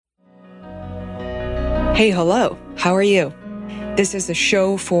Hey, hello, how are you? This is a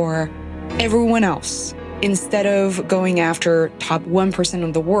show for everyone else. Instead of going after top 1%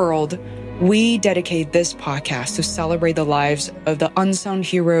 of the world, we dedicate this podcast to celebrate the lives of the unsung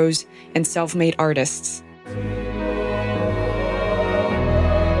heroes and self-made artists.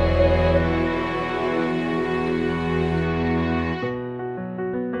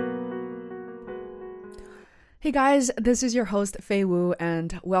 Hey guys, this is your host, Fei Wu,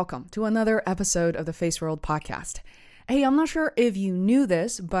 and welcome to another episode of the Face World podcast. Hey, I'm not sure if you knew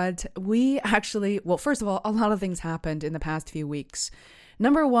this, but first of all, a lot of things happened in the past few weeks.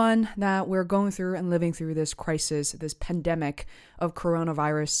 Number one, that we're going through and living through this crisis, this pandemic of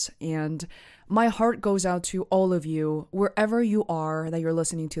coronavirus, and my heart goes out to all of you, wherever you are that you're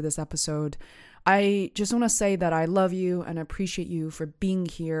listening to this episode. I just want to say that I love you and appreciate you for being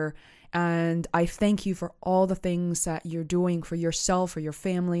here. And I thank you for all the things that you're doing for yourself, for your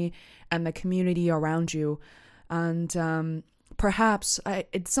family, and the community around you. And perhaps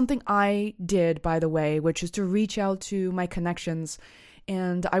it's something I did, by the way, which is to reach out to my connections.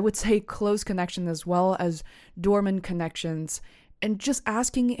 And I would say close connections as well as dormant connections. And just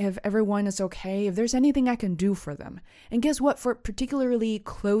asking if everyone is okay, if there's anything I can do for them. And guess what? For particularly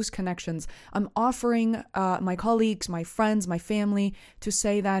close connections, I'm offering my colleagues, my friends, my family to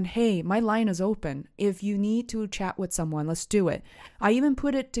say that, hey, my line is open. If you need to chat with someone, let's do it. I even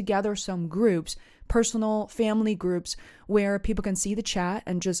put it together some groups, personal family groups, where people can see the chat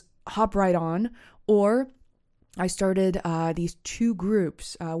and just hop right on. Or I started these two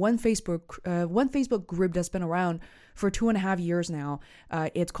groups, one Facebook group that's been around for 2.5 years now.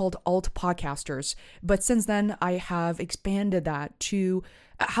 It's called Alt Podcasters. But since then, I have expanded that to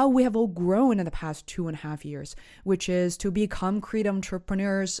how we have all grown in the past 2.5 years, which is to become creative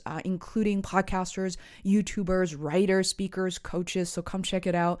entrepreneurs, including podcasters, YouTubers, writers, speakers, coaches. So come check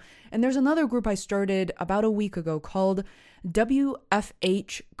it out. And there's another group I started about a week ago called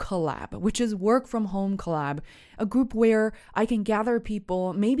WFH Collab, which is Work From Home Collab, a group where I can gather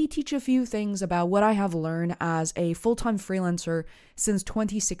people, maybe teach a few things about what I have learned as a full-time freelancer since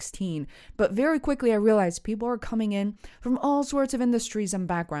 2016. But very quickly I realized people are coming in from all sorts of industries and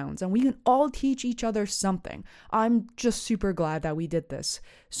backgrounds, and we can all teach each other something. I'm just super glad that we did this.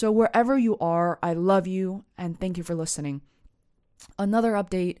 So wherever you are, I love you and thank you for listening. Another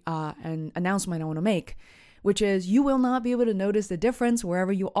update and announcement I want to make, which is you will not be able to notice the difference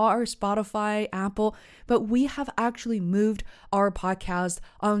wherever you are, Spotify, Apple, but we have actually moved our podcast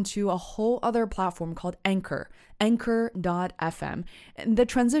onto a whole other platform called Anchor, anchor.fm. And the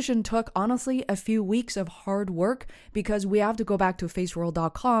transition took, honestly, a few weeks of hard work because we have to go back to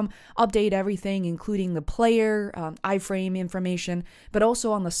faceworld.com, update everything, including the player, iframe information, but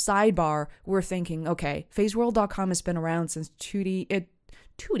also on the sidebar, we're thinking, okay, faceworld.com has been around since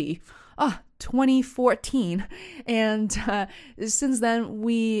 2014. And since then,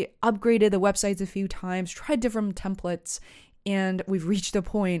 we upgraded the websites a few times, tried different templates, and we've reached a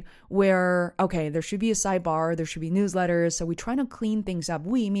point where, okay, there should be a sidebar, there should be newsletters. So we try to clean things up.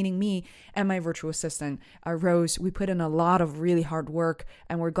 We, meaning me and my virtual assistant, Rose, we put in a lot of really hard work,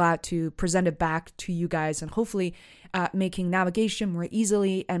 and we're glad to present it back to you guys and hopefully making navigation more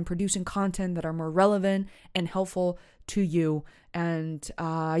easily and producing content that are more relevant and helpful to you. And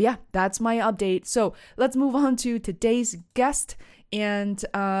that's my update. So let's move on to today's guest. And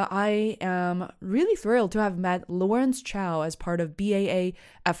I am really thrilled to have met Lawrence Chow as part of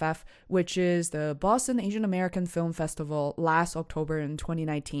BAAFF, which is the Boston Asian American Film Festival last October in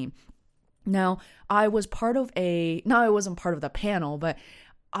 2019. Now, I wasn't part of the panel, but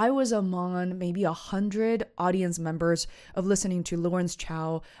I was among maybe 100 audience members of listening to Lawrence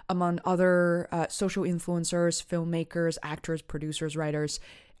Chow, among other social influencers, filmmakers, actors, producers, writers.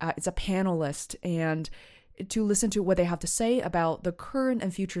 It's a panelist, and to listen to what they have to say about the current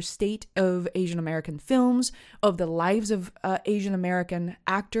and future state of Asian American films, of the lives of Asian American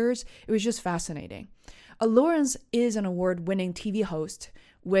actors. It was just fascinating. Lawrence is an award-winning TV host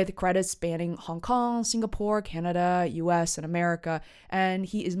with credits spanning Hong Kong, Singapore, Canada, US, and America. And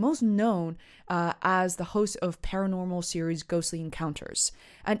he is most known as the host of paranormal series Ghostly Encounters.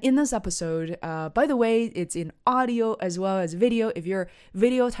 And in this episode, by the way, it's in audio as well as video. If you're a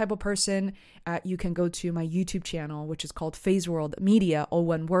video type of person, you can go to my YouTube channel, which is called Face World Media, all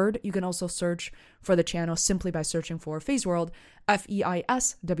one word. You can also search for the channel simply by searching for Face World,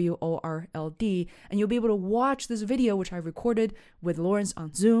 FEISWORLD, and you'll be able to watch this video, which I recorded with Lawrence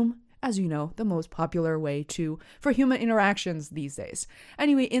on Zoom as you know, the most popular way for human interactions these days.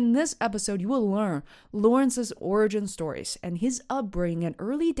 Anyway, in this episode, you will learn Lawrence's origin stories and his upbringing and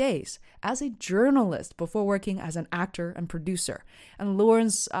early days as a journalist before working as an actor and producer. And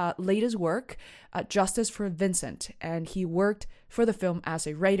Lawrence's latest work, Justice for Vincent, and he worked for the film as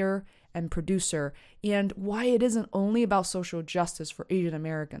a writer and producer, and why it isn't only about social justice for Asian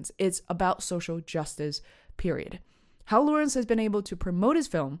Americans, it's about social justice, period. How Lawrence has been able to promote his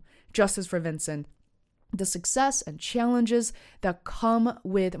film, Justice for Vincent, the success and challenges that come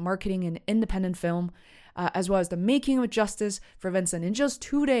with marketing an independent film, as well as the making of Justice for Vincent in just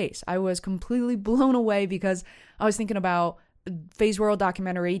 2 days. I was completely blown away because I was thinking about Face World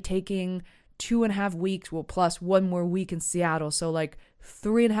documentary taking 2.5 weeks, well, plus 1 more week in Seattle. So like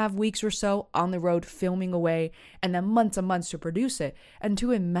 3.5 weeks or so on the road filming away, and then months and months to produce it. And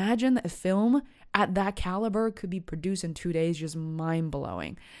to imagine a film at that caliber could be produced in 2 days, just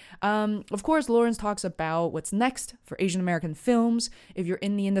mind-blowing. Of course, Lawrence talks about what's next for Asian American films, if you're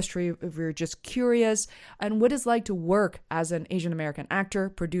in the industry, if you're just curious, and what it's like to work as an Asian American actor,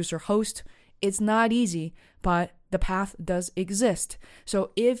 producer, host. It's not easy, but the path does exist.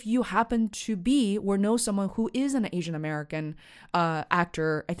 So if you happen to be or know someone who is an Asian American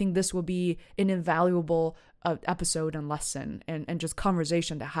actor, I think this will be an invaluable episode and lesson and just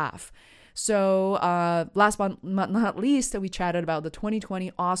conversation to have. So last but not least, we chatted about the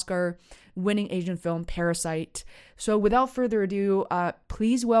 2020 Oscar-winning Asian film Parasite. So without further ado,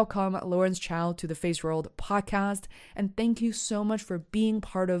 please welcome Lawrence Chow to the Face World podcast. And thank you so much for being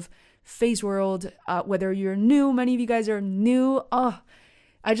part of Face World. Whether you're new, many of you guys are new.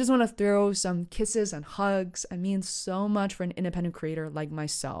 I just want to throw some kisses and hugs. It means so much for an independent creator like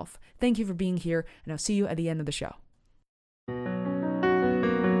myself. Thank you for being here, and I'll see you at the end of the show.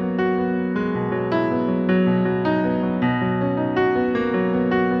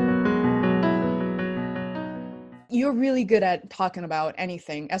 You're really good at talking about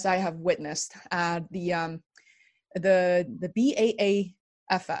anything, as I have witnessed at the BAAFF,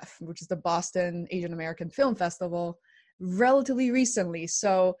 which is the Boston Asian American Film Festival, relatively recently.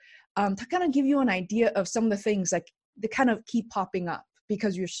 So to kind of give you an idea of some of the things like that kind of keep popping up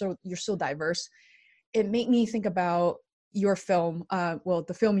because you're so diverse, it made me think about your film,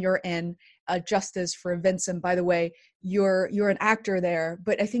 the film you're in, Justice for Vincent. By the way, you're an actor there,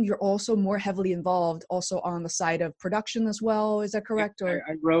 but I think you're also more heavily involved also on the side of production as well. Is that correct? Yeah,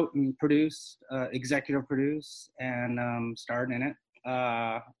 I wrote and produced, executive produced, and starred in it,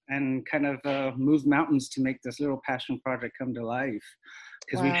 and kind of moved mountains to make this little passion project come to life.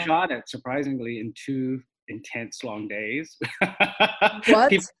 Because we shot it, surprisingly, in 2 intense long days.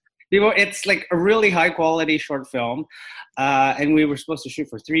 What? It's like a really high quality short film, and we were supposed to shoot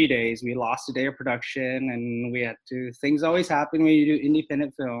for 3 days. We lost a day of production, and things always happen when you do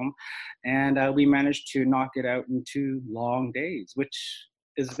independent film, and we managed to knock it out in 2 long days, which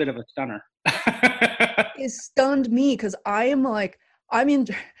is a bit of a stunner. It stunned me because I don't want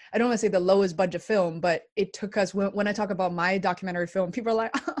to say the lowest budget film, but it took us, when I talk about my documentary film, people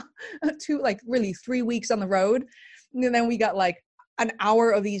are like, really 3 weeks on the road. And then we got like an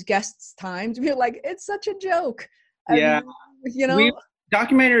hour of these guests' time to be like, it's such a joke. Yeah.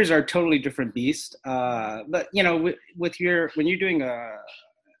 Documentaries are a totally different beast. But when you're doing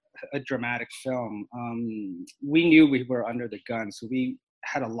a dramatic film, we knew we were under the gun. So we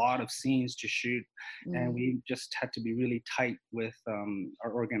had a lot of scenes to shoot, and we just had to be really tight with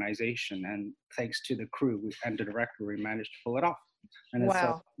our organization. And thanks to the crew and the director, we managed to pull it off. And it's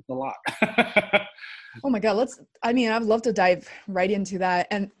a lot. Oh my God, I'd love to dive right into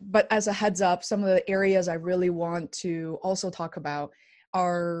that. But as a heads up, some of the areas I really want to also talk about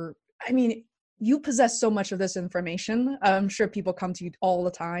are, you possess so much of this information. I'm sure people come to you all the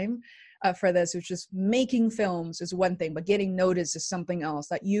time for this, which is making films is one thing, but getting noticed is something else.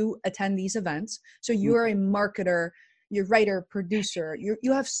 That you attend these events. So you're a marketer, you're writer, producer, you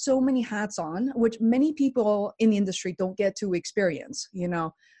have so many hats on, which many people in the industry don't get to experience,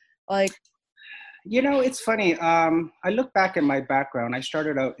 It's funny. I look back at my background. I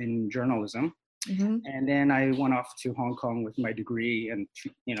started out in journalism, and then I went off to Hong Kong with my degree and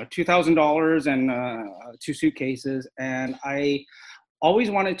 $2,000 and 2 suitcases. And I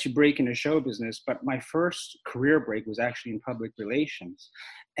always wanted to break into show business, but my first career break was actually in public relations.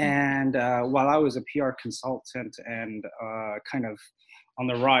 And while I was a PR consultant and kind of on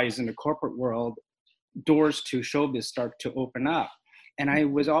the rise in the corporate world, doors to showbiz start to open up. And I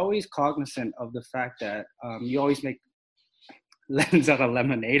was always cognizant of the fact that you always make lemons out of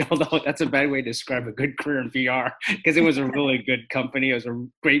lemonade, although that's a bad way to describe a good career in PR, because it was a really good company. It was a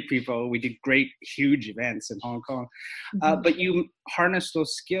great people. We did great, huge events in Hong Kong. But you harness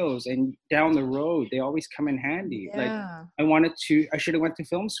those skills, and down the road, they always come in handy. Yeah. Like I should have went to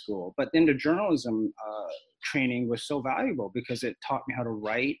film school, but then the journalism training was so valuable because it taught me how to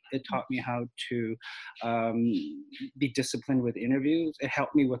write. It taught me how to be disciplined with interviews. It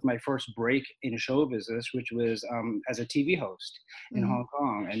helped me with my first break in show business, which was as a TV host in Hong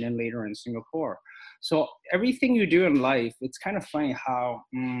Kong, and then later in Singapore. So everything you do in life, it's kind of funny how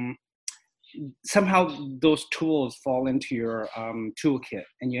somehow those tools fall into your toolkit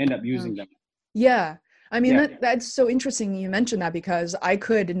and you end up using them. Yeah. I mean, that's so interesting you mentioned that, because I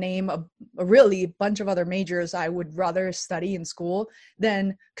could name a really bunch of other majors I would rather study in school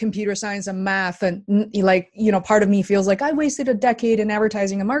than computer science and math. And like, you know, part of me feels like I wasted a decade in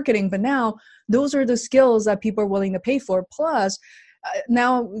advertising and marketing, but now those are the skills that people are willing to pay for. Plus,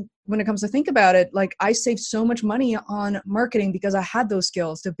 now when it comes to think about it, like I saved so much money on marketing because I had those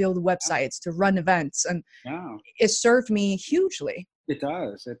skills to build websites, to run events, and it served me hugely. It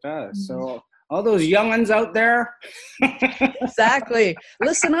does. So all those young'uns out there. Exactly.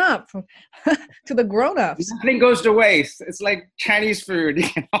 Listen up to the grown-ups. Nothing goes to waste. It's like Chinese food. You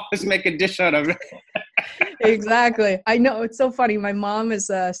can always make a dish out of it. Exactly. I know. It's so funny. My mom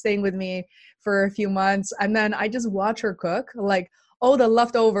is staying with me for a few months, and then I just watch her cook. Like, all the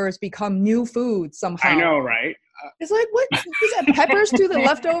leftovers become new food somehow. I know, right? It's like, what? Is that peppers to the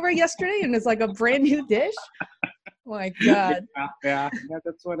leftover yesterday? And it's like a brand new dish? Oh my God. Yeah,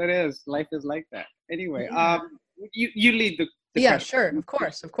 that's what it is. Life is like that. Anyway, you lead the yeah, question. sure.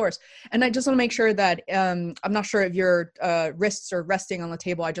 Of course. And I just want to make sure that, I'm not sure if your wrists are resting on the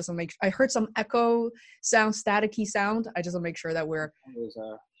table. I just want to I heard some echo sound, staticky sound. I just want to make sure that we're,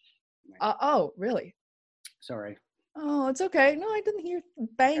 oh, really? Sorry. Oh, it's okay. No, I didn't hear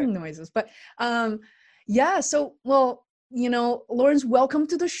bang noises, but, yeah. So, well, you know, Lawrence, welcome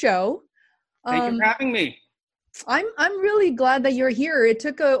to the show. Thank you for having me. I'm really glad that you're here. It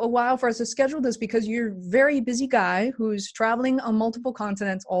took a while for us to schedule this because you're a very busy guy who's traveling on multiple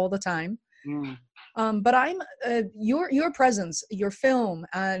continents all the time. But I'm your presence, your film,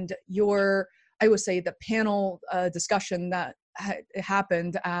 and I would say the panel discussion that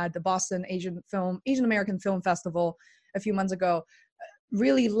happened at the Boston Asian American Film Festival a few months ago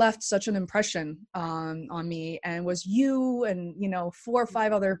really left such an impression on me, and was you and 4 or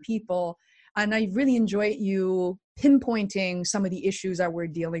 5 other people. And I really enjoyed you pinpointing some of the issues that we're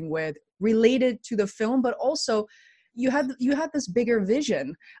dealing with related to the film, but also you had this bigger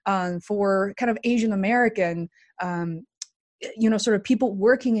vision for kind of Asian American, sort of people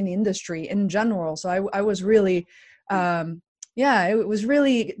working in industry in general. So I was really, I'm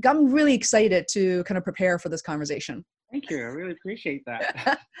really excited to kind of prepare for this conversation. Thank you. I really appreciate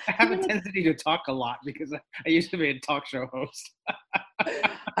that. I have a tendency to talk a lot because I used to be a talk show host.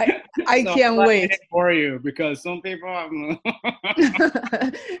 I so can't wait for you, because some people are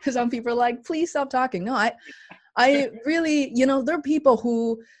like, please stop talking. No, I really, there are people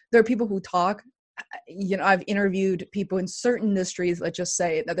who talk. I've interviewed people in certain industries, let's just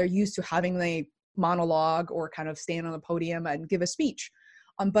say, that they're used to having a monologue or kind of stand on the podium and give a speech.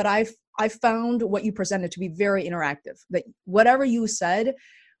 But I found what you presented to be very interactive, that whatever you said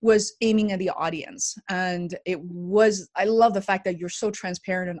was aiming at the audience. And I love the fact that you're so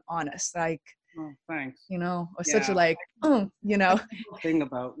transparent and honest. Like, oh, thanks. Such a thing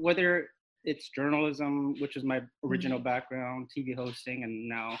about whether it's journalism, which is my original background, TV hosting, and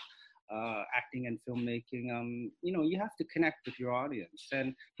now acting and filmmaking. You have to connect with your audience.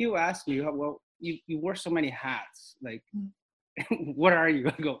 And people ask me, well, you wear so many hats, like, what are you?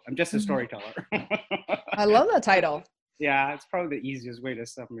 I go, I'm just a storyteller. I love that title. Yeah, it's probably the easiest way to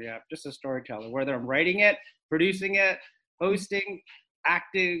sum me up. Just a storyteller, whether I'm writing it, producing it, hosting,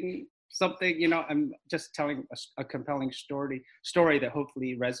 acting, something, I'm just telling a compelling story that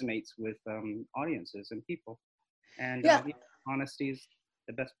hopefully resonates with audiences and people. And honesty is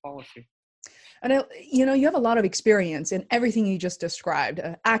the best policy. And you have a lot of experience in everything you just described,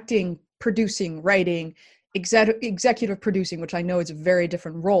 acting, producing, writing, executive producing, which I know is a very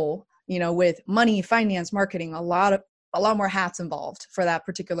different role, with money, finance, marketing, a lot more hats involved for that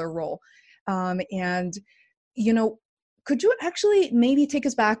particular role. And could you actually maybe take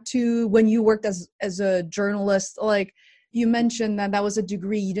us back to when you worked as a journalist? Like, you mentioned that was a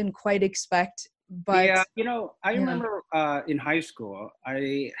degree you didn't quite expect. But I remember in high school,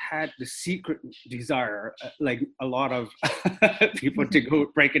 I had the secret desire, like a lot of people, to go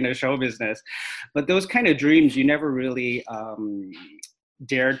break into show business. But those kind of dreams, you never really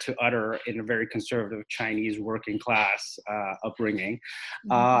dared to utter in a very conservative Chinese working class upbringing.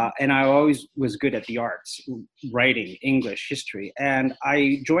 And I always was good at the arts, writing, English, history. And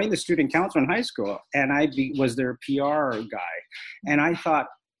I joined the student council in high school, and I was their PR guy. And I thought,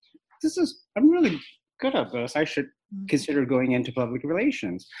 I'm really good at this. I should consider going into public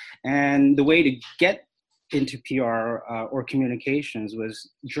relations. And the way to get into PR or communications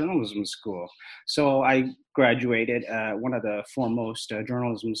was journalism school. So I graduated one of the foremost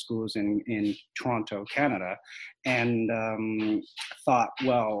journalism schools in Toronto, Canada, and thought,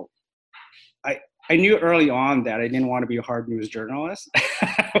 well, I knew early on that I didn't want to be a hard news journalist.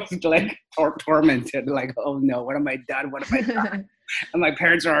 I was like tormented, like, oh no, what have I done? What have I done? And my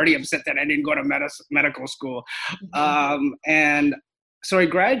parents are already upset that I didn't go to medical school. And so I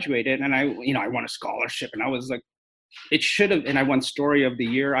graduated, and I won a scholarship, and I was like, it should have, and I won Story of the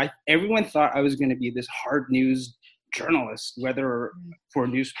Year. Everyone thought I was going to be this hard news journalist, whether for a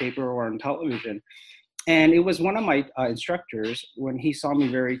newspaper or on television. And it was one of my instructors, when he saw me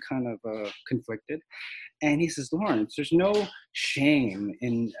very kind of conflicted, and he says, Lawrence, there's no shame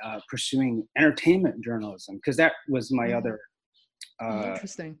in pursuing entertainment journalism, because that was my other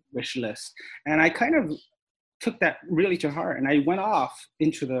wish list. And I kind of took that really to heart, and I went off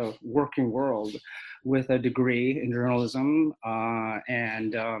into the working world with a degree in journalism,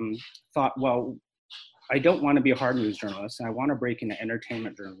 and thought, well, I don't want to be a hard news journalist, and I want to break into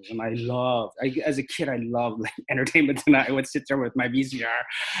entertainment journalism. As a kid, I loved like, Entertainment Tonight. I would sit there with my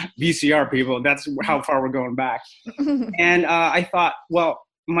VCR people. That's how far we're going back. And I thought, well,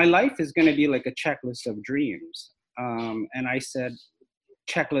 my life is going to be like a checklist of dreams. And I said,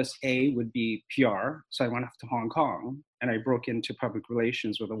 checklist A would be PR. So I went off to Hong Kong, and I broke into public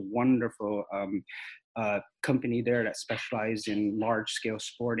relations with a wonderful company there that specialized in large-scale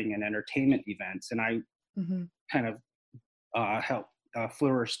sporting and entertainment events. And I kind of helped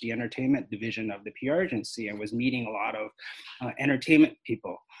flourish the entertainment division of the PR agency. I was meeting a lot of entertainment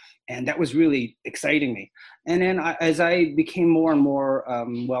people, and that was really exciting me. And then as I became more and more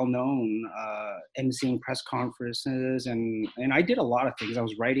well-known, emceeing press conferences, and I did a lot of things. I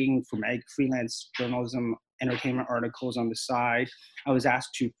was writing for freelance journalism, entertainment articles on the side. I was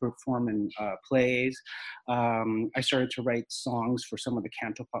asked to perform in plays. I started to write songs for some of the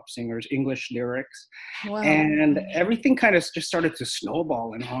Cantopop singers, English lyrics. Wow. And everything kind of just started to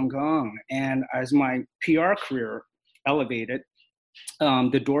snowball in Hong Kong. And as my PR career elevated,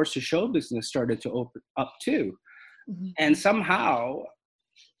 the doors to show business started to open up too. And somehow,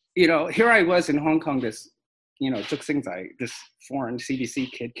 here I was in Hong Kong, this, Zhuxing Zai, this foreign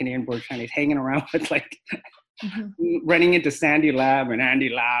CBC kid, Canadian born Chinese, hanging around with like, running into Sandy Lab and Andy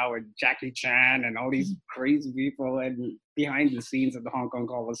Lau and Jackie Chan and all these crazy people, and behind the scenes at the Hong Kong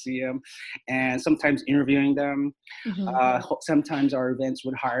Coliseum, and sometimes interviewing them. Sometimes our events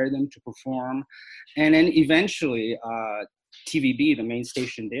would hire them to perform. And then eventually, TVB, the main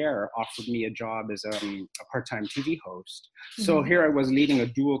station there, offered me a job as a part-time TV host. So here I was leading a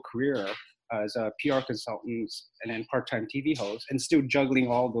dual career as a PR consultant and then part-time TV host, and still juggling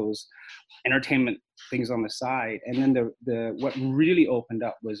all those entertainment things on the side. And then the what really opened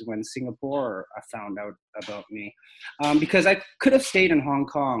up was when Singapore found out about me, because I could have stayed in Hong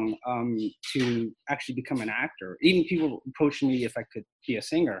Kong to actually become an actor. Even people approached me if I could be a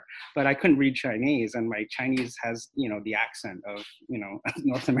singer, but I couldn't read Chinese, and my Chinese has the accent of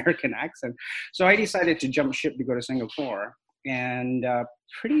North American accent. So I decided to jump ship to go to Singapore, and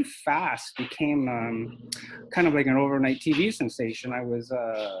pretty fast became kind of like an overnight TV sensation. I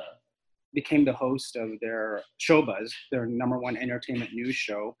became the host of their Showbuzz, their #1 entertainment news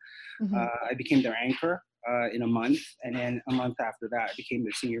show. I became their anchor in a month, and then a month after that, I became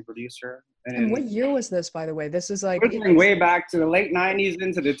their senior producer. And what year was this, by the way? This is like... We're going way back to the late 90s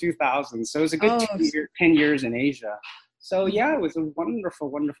into the 2000s. So it was a good 10 years in Asia. So yeah, it was a wonderful,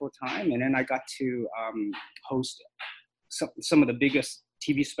 wonderful time. And then I got to host some of the biggest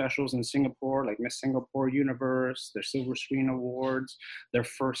TV specials in Singapore, like Miss Singapore Universe, their Silver Screen Awards, their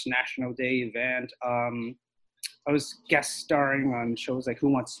first National Day event. I was guest starring on shows like Who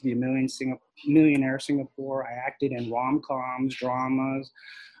Wants to Be a Millionaire Singapore. I acted in rom-coms, dramas.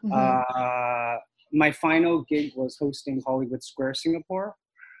 My final gig was hosting Hollywood Square Singapore.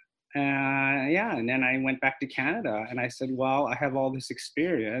 And then I went back to Canada, and I said, well, I have all this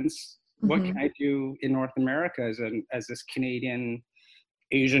experience. What can I do in North America as this Canadian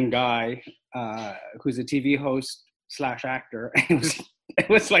Asian guy who's a TV host / actor? It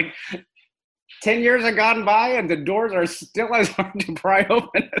was like 10 years have gone by and the doors are still as hard to pry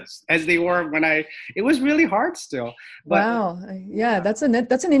open as they were when it was really hard still. But, wow. Yeah, that's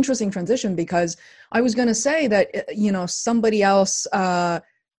an interesting transition, because I was going to say that, somebody else, oh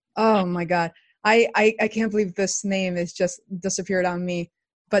my God, I can't believe this name has just disappeared on me.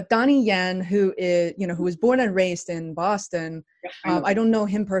 But Donnie Yen, who was born and raised in Boston. I don't know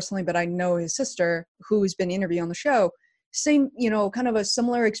him personally, but I know his sister, who's been interviewed on the show. Same, kind of a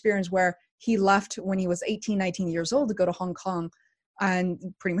similar experience where he left when he was 18, 19 years old to go to Hong Kong and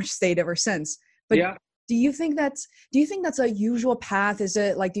pretty much stayed ever since. But yeah. do you think that's a usual path? Is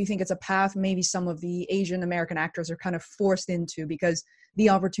it like, do you think it's a path maybe some of the Asian American actors are kind of forced into because the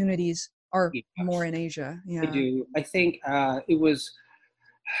opportunities are more in Asia? Yeah. I do. I think it was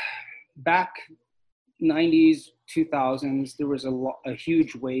back 90s, 2000s, there was a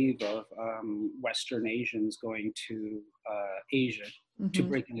huge wave of Western Asians going to Asia to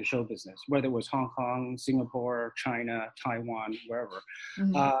break into show business, whether it was Hong Kong, Singapore, China, Taiwan, wherever.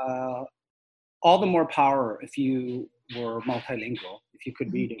 All the more power if you were multilingual, if you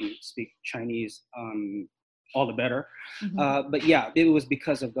could read and speak Chinese, all the better. But yeah, it was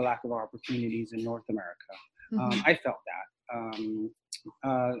because of the lack of opportunities in North America. I felt that.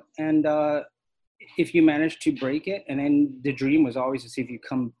 And if you managed to break it, and then the dream was always to see if you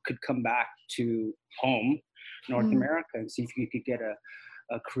could come back to home, North America, and see if you could get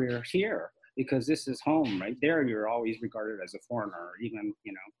a career here, because this is home. Right there, you're always regarded as a foreigner, even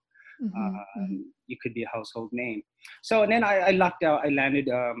you could be a household name. So, and then I lucked out. I landed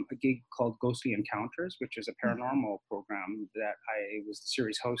a gig called Ghostly Encounters, which is a paranormal program that I was the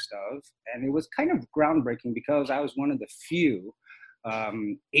series host of, and it was kind of groundbreaking because I was one of the few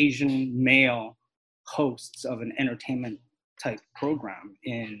Asian male hosts of an entertainment type program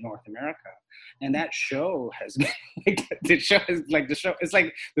in North America. And that show has it's like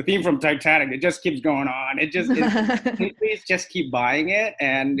the theme from Titanic. It just keeps going on. Please just keep buying it.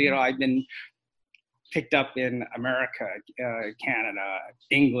 And I've been picked up in America, Canada,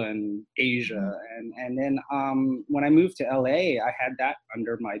 England, Asia, and then when I moved to LA, I had that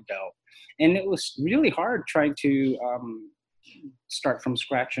under my belt, and it was really hard trying to start from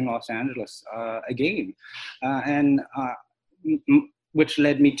scratch in Los Angeles again, which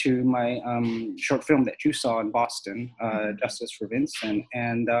led me to my short film that you saw in Boston, Justice for Vincent.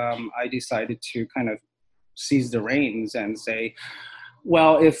 And I decided to kind of seize the reins and say,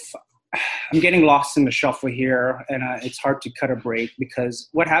 well, if I'm getting lost in the shuffle here, and it's hard to cut a break, because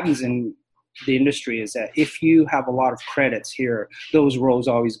what happens in the industry is that if you have a lot of credits here, those roles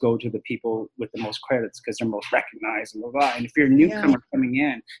always go to the people with the most credits because they're most recognized and blah, blah. And if you're a newcomer coming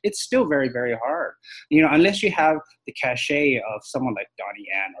in, it's still very, very hard. Unless you have the cachet of someone like Donnie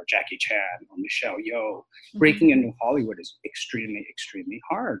Yen or Jackie Chan or Michelle Yeoh, breaking into Hollywood is extremely, extremely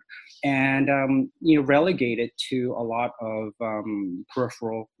hard. And relegated to a lot of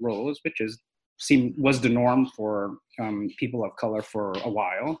peripheral roles, which was the norm for people of color for a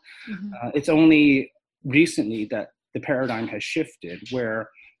while. It's only recently that the paradigm has shifted, where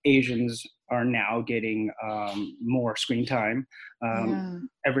Asians are now getting more screen time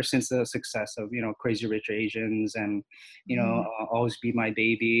ever since the success of Crazy Rich Asians and Always Be My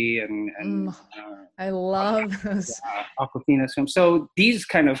Baby and I love those Awkwafina's films. So these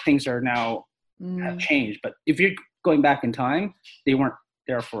kind of things are now have changed. But if you're going back in time, they weren't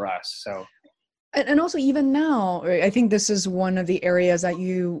there for us. So. And also, even now, I think this is one of the areas that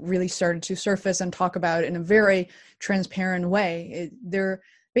you really started to surface and talk about in a very transparent way. There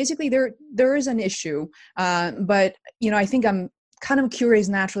is an issue, but I think I'm kind of curious,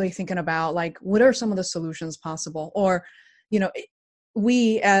 naturally thinking about like, what are some of the solutions possible, or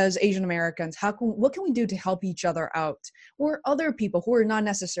we as Asian Americans, what can we do to help each other out, or other people who are not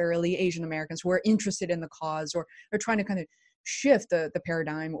necessarily Asian Americans who are interested in the cause or are trying to kind of shift the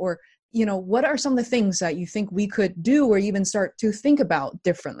paradigm, or what are some of the things that you think we could do or even start to think about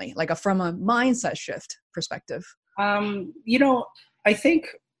differently, like from a mindset shift perspective? I think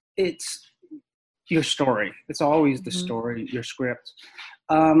it's your story. It's always the story, your script.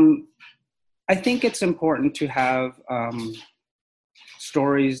 I think it's important to have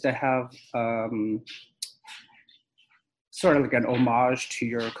stories that have sort of like an homage to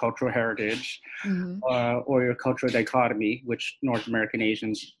your cultural heritage or your cultural dichotomy, which North American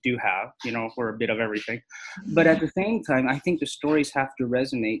Asians do have. We're a bit of everything. But at the same time, I think the stories have to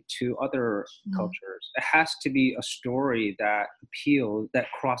resonate to other cultures. It has to be a story that appeals,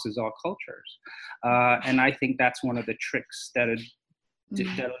 that crosses all cultures. And I think that's one of the tricks that'll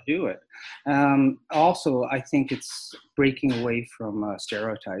do it. Also, I think it's breaking away from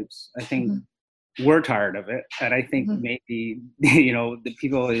stereotypes. I think we're tired of it, and I think Mm-hmm. maybe the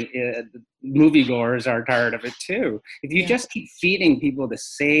people, the moviegoers, are tired of it too. If you just keep feeding people the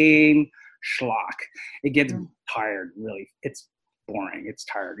same schlock, it gets tired. Really, it's boring. It's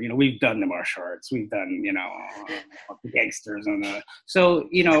tired. We've done the martial arts, we've done the gangsters and so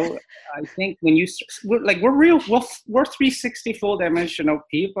I think when we're real, we're 360 full dimensional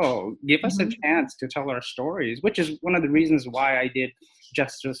people. Give us a chance to tell our stories, which is one of the reasons why I did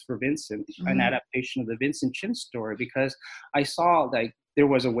Justice for Vincent, an adaptation of the Vincent Chin story, because I saw there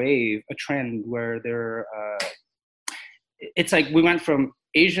was a wave, a trend where it's like we went from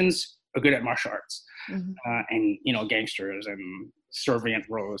Asians are good at martial arts, and gangsters and subservient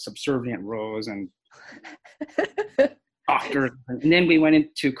roles and doctors, and then we went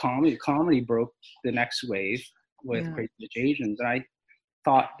into comedy. Comedy broke the next wave with Crazy Rich Asians, and I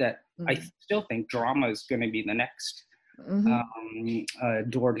thought that I still think drama is going to be the next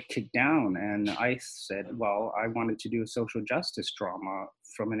door to kick down. And I said, well, I wanted to do a social justice drama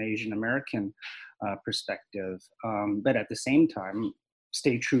from an Asian American perspective, but at the same time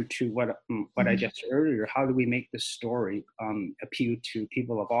stay true to what I just said earlier. How do we make this story appeal to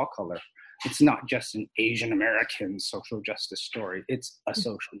people of all color? It's not just an Asian American social justice story. It's a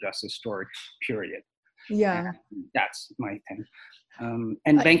social justice story, period. Yeah. And that's my thing.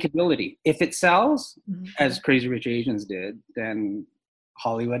 And bankability. If it sells, as Crazy Rich Asians did, then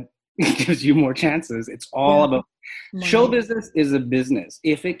Hollywood gives you more chances. It's all about show business is a business.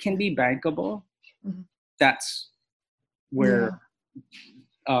 If it can be bankable, that's where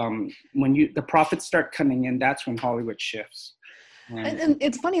when the profits start coming in, that's when Hollywood shifts. And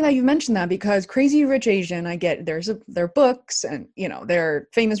it's funny that you mentioned that, because Crazy Rich Asian, I get there are books and, there are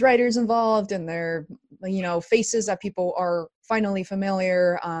famous writers involved, and there are, faces that people are finally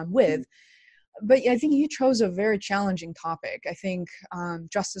familiar with. But I think you chose a very challenging topic. I think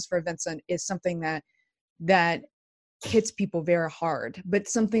Justice for Vincent is something that hits people very hard, but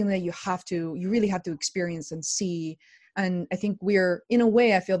something that you really have to experience and see. And I think in a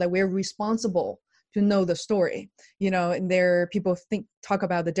way, I feel that we're responsible to know the story, and people talk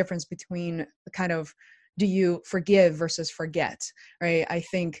about the difference between the kind of, do you forgive versus forget, right? I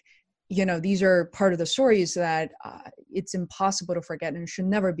think, these are part of the stories that it's impossible to forget and should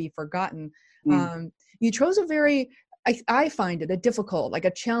never be forgotten. You chose a very, I find it a difficult,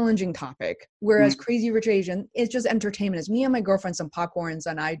 a challenging topic, whereas Crazy Rich Asian, it's just entertainment. It's me and my girlfriend, some popcorns,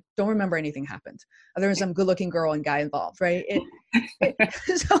 and I don't remember anything happened. There was some good-looking girl and guy involved, right? And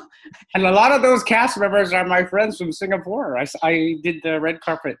a lot of those cast members are my friends from Singapore. I did the red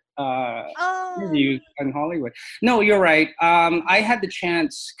carpet interviews in Hollywood. No, you're right. I had the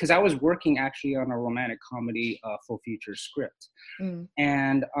chance, because I was working actually on a romantic comedy full feature script.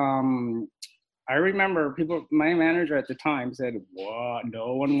 And I remember my manager at the time said, "What?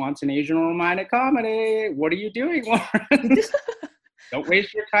 No one wants an Asian romantic comedy. What are you doing, Lauren? Don't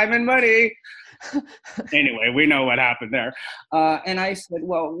waste your time and money." Anyway, we know what happened there. And I said,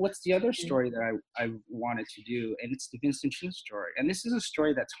 well, what's the other story that I wanted to do? And it's the Vincent Chin story. And this is a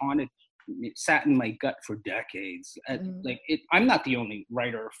story that's sat in my gut for decades. I'm not the only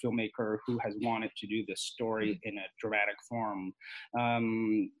writer or filmmaker who has wanted to do this story in a dramatic form.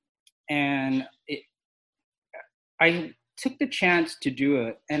 And I took the chance to do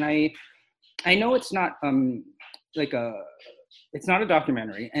it. And I know it's not it's not a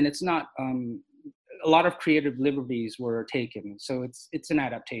documentary, and it's not a lot of creative liberties were taken. So it's an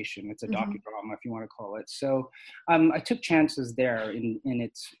adaptation. It's a docudrama, if you want to call it. So I took chances there in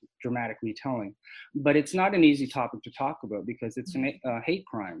its dramatic retelling. But it's not an easy topic to talk about, because it's a hate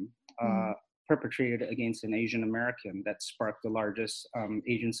crime perpetrated against an Asian American that sparked the largest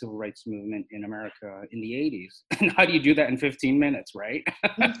Asian civil rights movement in America in the 80s. And how do you do that in 15 minutes, right?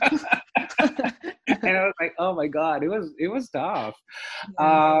 And I was like, oh my God, it was tough.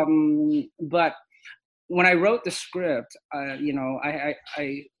 But when I wrote the script, my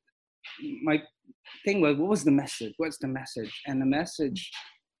thing was, what was the message? What's the message? And the message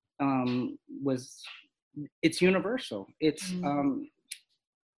was, it's universal. It's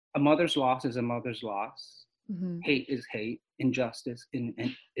a mother's loss is a mother's loss. Hate is hate. Injustice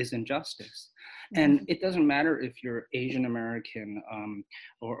is injustice. And it doesn't matter if you're Asian American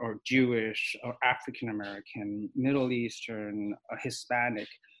or Jewish or African American, Middle Eastern, Hispanic.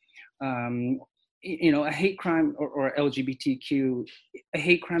 A hate crime or LGBTQ, a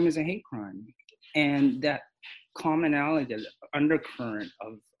hate crime is a hate crime. And that commonality, the undercurrent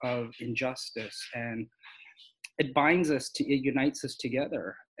of injustice, and it binds us, it unites us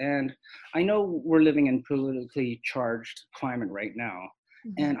together. And I know we're living in politically charged climate right now.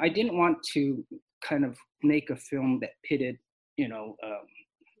 And I didn't want to kind of make a film that pitted,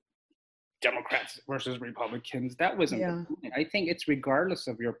 Democrats versus Republicans. That wasn't the point. I think it's regardless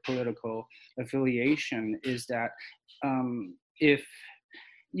of your political affiliation, is that if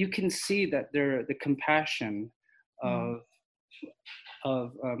you can see that the compassion of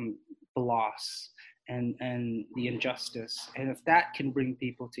the loss and the injustice, and if that can bring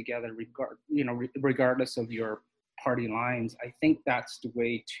people together, regardless of your party lines, I think that's the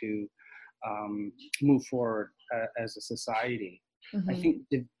way to move forward as a society. I think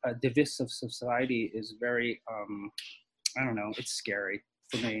the divisive society is very, I don't know, it's scary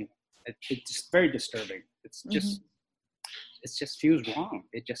for me. It's just very disturbing. It's just, it just feels wrong.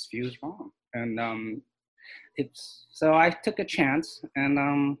 It just feels wrong. And so I took a chance,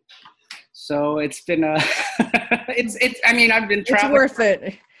 and so it's been I mean, I've been traveling. It's worth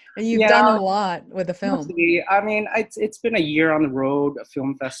it. You've done a lot with the film. I mean, it's been a year on the road of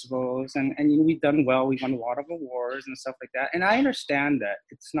film festivals, and we've done well. We've won a lot of awards and stuff like that. And I understand that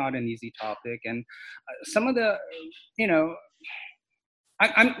it's not an easy topic. And some of the,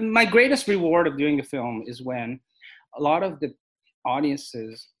 my greatest reward of doing a film is when a lot of the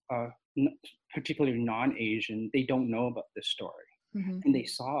audiences, particularly non-Asian, they don't know about this story, and they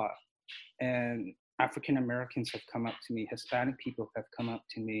saw it. And African Americans have come up to me, Hispanic people have come up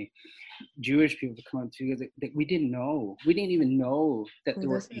to me, Jewish people have come up to me that we didn't know. We didn't even know that there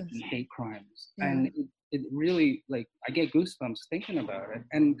were hate crimes. Yeah. And it really, like, I get goosebumps thinking about it.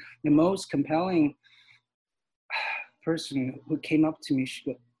 And the most compelling person who came up to me,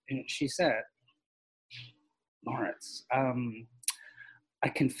 she said, "Lawrence, I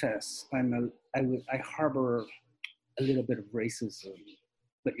confess, I harbor a little bit of racism,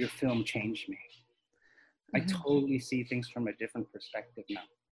 but your film changed me. I totally see things from a different perspective now."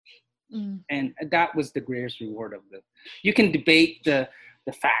 And that was the greatest reward of you can debate the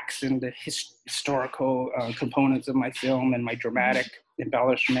facts and the historical components of my film and my dramatic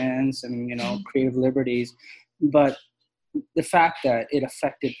embellishments and, creative liberties. But the fact that it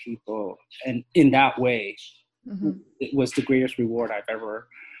affected people and in that way, it was the greatest reward I've ever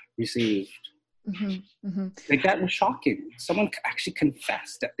received. Like, that was shocking. Someone actually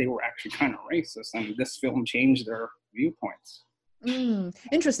confessed that they were actually kind of racist, and this film changed their viewpoints.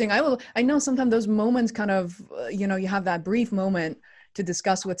 Interesting. I know sometimes those moments kind of, you have that brief moment to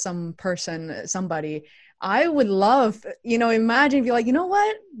discuss with somebody. I would love, imagine if you're like, you know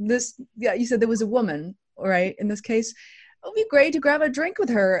what, you said there was a woman, right? In this case, it would be great to grab a drink with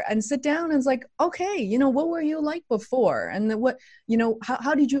her and sit down and it's like, okay, what were you like before? And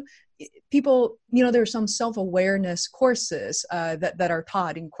how did you, people, there are some self-awareness courses that are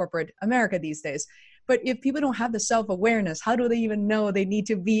taught in corporate America these days. But if people don't have the self-awareness, how do they even know they need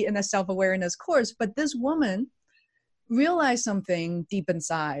to be in a self-awareness course? But this woman realized something deep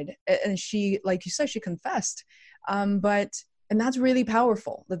inside, and she, like you said, she confessed. And that's really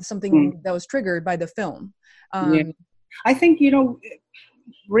powerful. That's something that was triggered by the film. I think,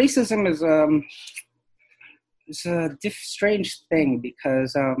 racism is a strange thing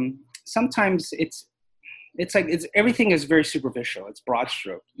because sometimes it's everything is very superficial. It's broad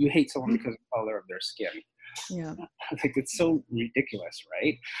stroke. You hate someone because of the color of their skin. Yeah. Like, it's so ridiculous,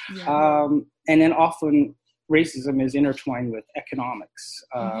 right? Yeah. And then often racism is intertwined with economics.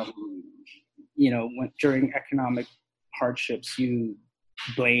 During economic hardships, you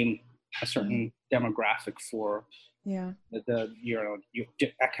blame a certain demographic for your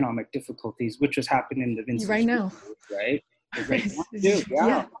economic difficulties, which was happening in the Vincent right now, right?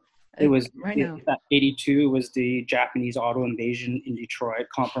 Yeah. It was right now. 82 was the Japanese auto invasion in Detroit,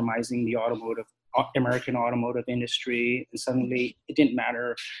 compromising the American automotive industry. And suddenly it didn't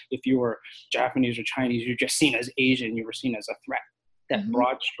matter if you were Japanese or Chinese, you're just seen as Asian, you were seen as a threat. That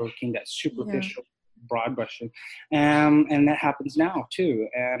broad stroking, that superficial broad brushing. And that happens now too.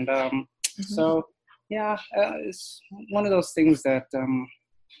 And so, it's one of those things that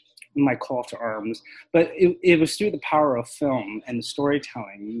my call to arms. But it was through the power of film and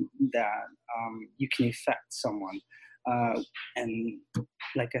storytelling that you can affect someone. And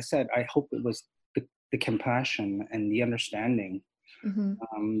like I said, I hope it was the compassion and the understanding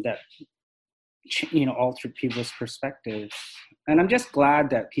that altered people's perspectives. And I'm just glad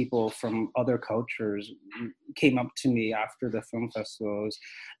that people from other cultures came up to me after the film festivals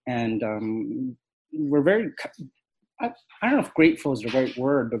and were very, I don't know if grateful is the right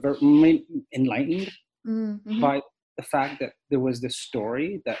word, but very enlightened by the fact that there was this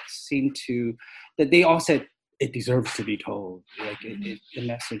story that that they all said, it deserves to be told, like the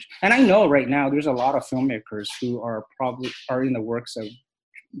message. And I know right now there's a lot of filmmakers who are in the works of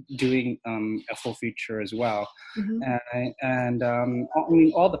doing a full feature as well. Mm-hmm. I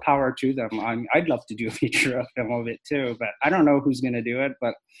mean, all the power to them. I'd love to do a feature film of it too, but I don't know who's going to do it.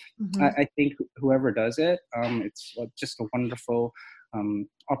 But Mm-hmm. I think whoever does it, it's just a wonderful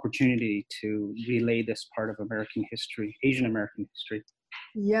opportunity to relay this part of American history, Asian American history.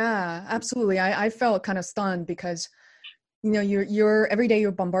 Yeah, absolutely. I felt kind of stunned because, you know, you're every day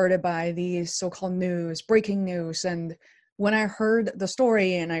you're bombarded by these so-called news, breaking news. And when I heard the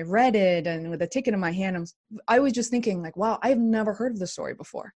story and I read it and with a ticket in my hand, I was just thinking like, wow, I've never heard of this story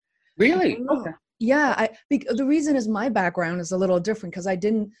before. Really? Okay. Yeah, the reason is my background is a little different because I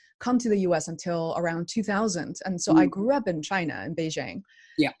didn't come to the US until around 2000. And so I grew up in China, in Beijing.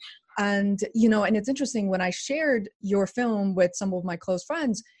 Yeah. And, you know, and it's interesting when I shared your film with some of my close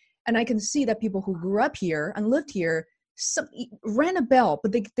friends, and I can see that people who grew up here and lived here rang a bell,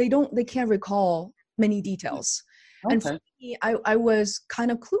 but they can't recall many details. Okay. And for me, I was kind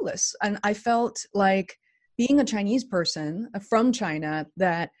of clueless. And I felt like being a Chinese person from China,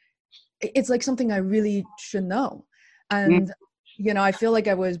 that it's like something I really should know. And, you know, I feel like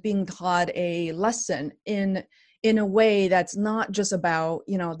I was being taught a lesson in a way that's not just about,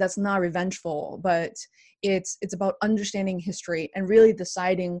 you know, that's not revengeful, but it's about understanding history and really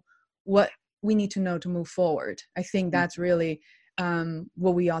deciding what we need to know to move forward. I think that's really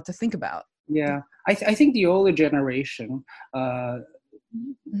what we ought to think about. Yeah, I think the older generation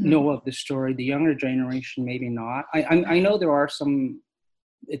know of the story. The younger generation maybe not. I know there are some.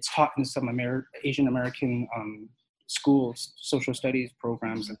 It's taught in some Asian American schools, social studies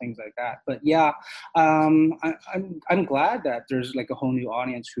programs and things like that. But yeah, I'm glad that there's like a whole new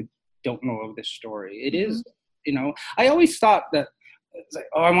audience who don't know of this story. It is, you know, I always thought that it's like,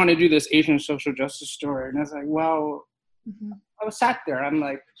 oh, I want to do this Asian social justice story, and I was like, well, I was sat there. I'm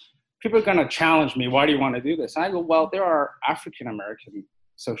like, people are gonna challenge me. Why do you want to do this? And I go, well, there are African American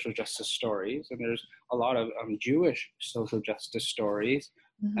social justice stories, and there's a lot of Jewish social justice stories.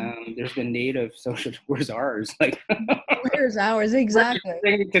 There's the native social. Where's ours? Like, where's ours?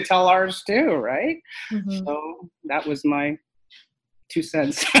 Exactly. To tell ours too, right? So that was my 2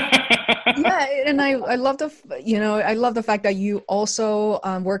 cents. Yeah, and I love I love the fact that you also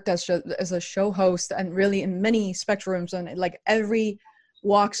worked as a show host and really in many spectrums and like every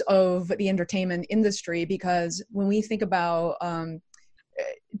walks of the entertainment industry. Because when we think about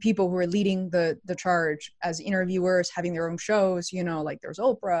people who are leading the charge as interviewers, having their own shows, you know, like there's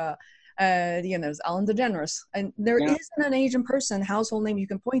Oprah, you know, there's Ellen DeGeneres, and there isn't an Asian person, household name you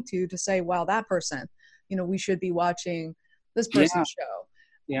can point to say, wow, that person, you know, we should be watching this person's show.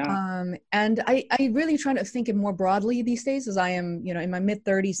 Yeah. And I really try to think it more broadly these days, as I am, you know, in my mid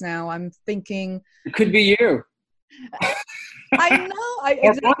 30s now. I'm thinking it could be you. I know.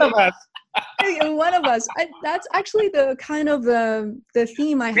 Exactly. One of us. One of us. That's actually the kind of the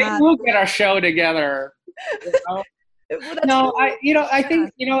theme I had. We'll get our show together. You know? No, I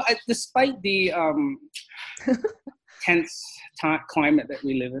think, you know, despite the tense climate that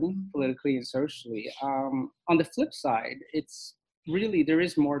we live in politically and socially, on the flip side, it's really, there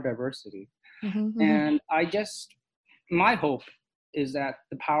is more diversity. And my hope is that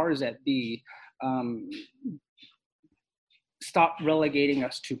the powers that be stop relegating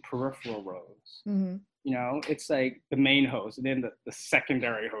us to peripheral roles. You know, it's like the main host, and then the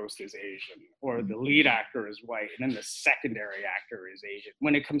secondary host is Asian, or the lead actor is white, and then the secondary actor is Asian.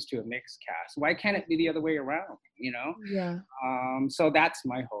 When it comes to a mixed cast, why can't it be the other way around? You know? Yeah. So that's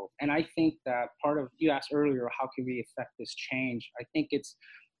my hope, and I think that part of, you asked earlier, how can we affect this change? I think it's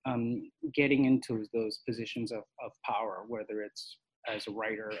getting into those positions of power, whether it's as a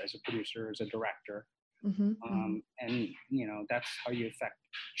writer, as a producer, as a director. And you know, that's how you affect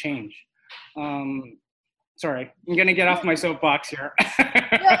change. Sorry, I'm gonna get off my soapbox here.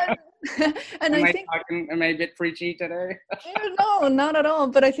 And am I a bit preachy today? No, not at all.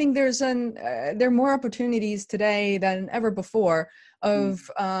 But I think there are more opportunities today than ever before of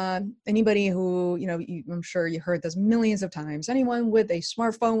anybody who, you know, I'm sure you heard this millions of times. Anyone with a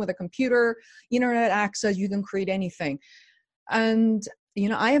smartphone, with a computer, internet access, you can create anything. And you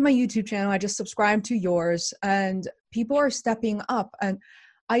know, I have my YouTube channel. I just subscribed to yours, and people are stepping up. And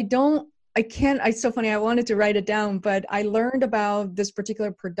it's so funny. I wanted to write it down, but I learned about this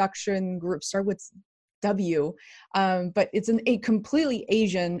particular production group, start with W, but it's a completely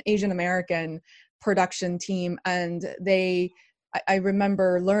Asian American production team. And I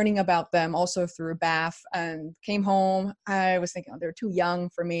remember learning about them also through BAF, and came home. I was thinking, oh, they're too young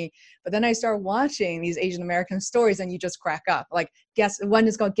for me. But then I started watching these Asian American stories, and you just crack up. Like, one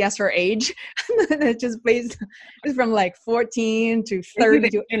is called Guess Her Age. And it's just it's from like 14 to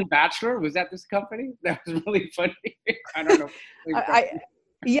 30. In Bachelor, was that this company? That was really funny. I don't know.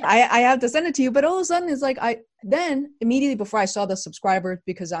 Yeah, I have to send it to you. But all of a sudden, it's like then immediately before I saw the subscribers,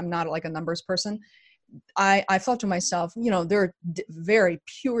 because I'm not like a numbers person, I thought to myself, they're very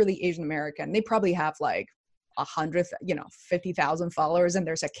purely Asian American. They probably have like 100, 50,000 followers, and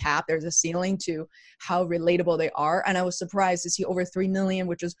there's a cap, there's a ceiling to how relatable they are. And I was surprised to see over 3 million,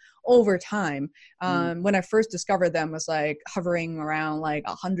 which is over time. When I first discovered them, was like hovering around like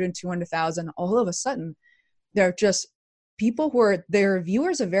 100, 200,000. All of a sudden, they're just people their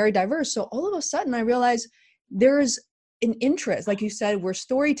viewers are very diverse. So all of a sudden I realized there's an interest. Like you said, we're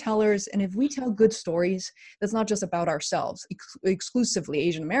storytellers. And if we tell good stories, that's not just about ourselves, exclusively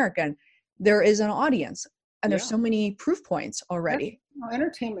Asian American, there is an audience. And there's so many proof points already.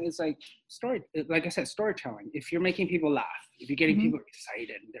 Entertainment is like like I said, storytelling. If you're making people laugh, if you're getting people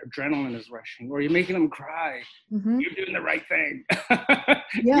excited, their adrenaline is rushing, or you're making them cry, you're doing the right thing.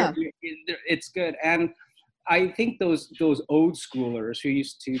 Yeah. It's good. And I think those old schoolers who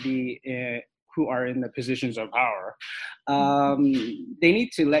used to be who are in the positions of power, they need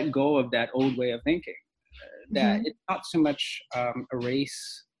to let go of that old way of thinking. That it's not so much a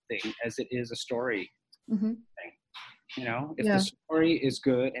race thing as it is a story thing. If the story is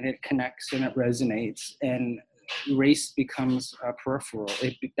good and it connects and it resonates, and race becomes peripheral,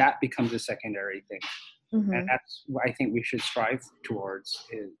 that becomes a secondary thing. And that's what I think we should strive towards,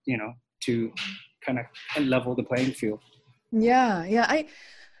 to kind of level the playing field. Yeah.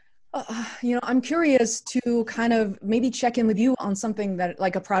 I'm curious to kind of maybe check in with you on something that,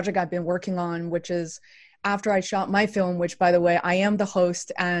 like, a project I've been working on, which is after I shot my film, which, by the way, I am the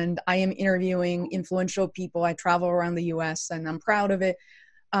host and I am interviewing influential people. I travel around the US and I'm proud of it.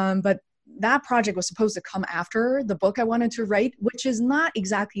 But that project was supposed to come after the book I wanted to write, which is not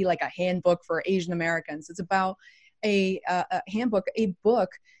exactly like a handbook for Asian Americans. It's about a handbook, a book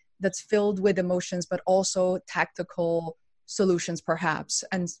that's filled with emotions, but also tactical solutions, perhaps,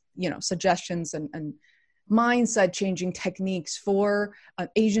 and suggestions and mindset changing techniques for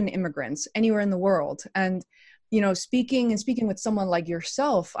Asian immigrants anywhere in the world. And speaking with someone like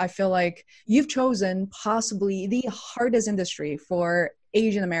yourself, I feel like you've chosen possibly the hardest industry for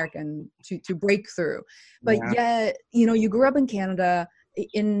Asian American to break through. But yet, you grew up in Canada,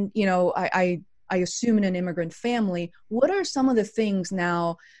 in I assume in an immigrant family. What are some of the things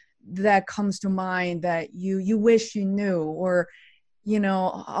now that comes to mind that you wish you knew, or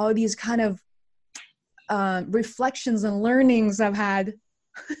all these kind of reflections and learnings I've had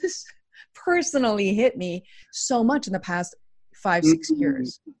personally hit me so much in the past 5-6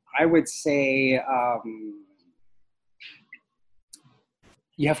 years? I would say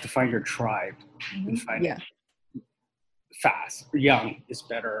you have to find your tribe and find it fast. Young is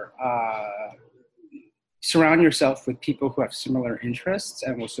better. Surround yourself with people who have similar interests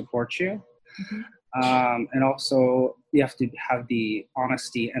and will support you. And also you have to have the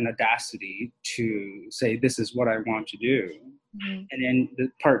honesty and audacity to say, this is what I want to do. And then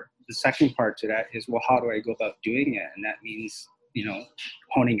the second part to that is, well, how do I go about doing it? And that means,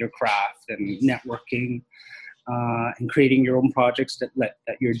 honing your craft and networking, and creating your own projects that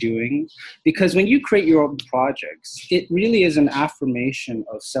you're doing. Because when you create your own projects, it really is an affirmation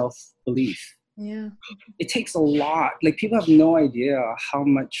of self-belief. Yeah. It takes a lot. Like, people have no idea how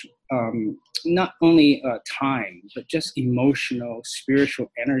much, not only time, but just emotional,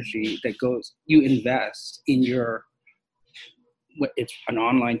 spiritual energy that you invest in it's an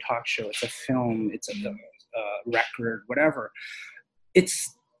online talk show, it's a film, it's a record, whatever.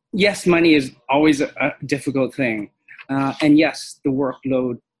 Yes, money is always a difficult thing. And yes, the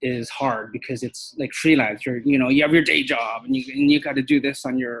workload is hard because it's like freelance. You have your day job and you got to do this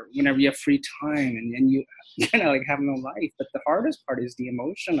on whenever you have free time, and you like have no life. But the hardest part is the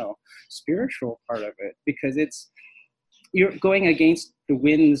emotional, spiritual part of it, because you're going against the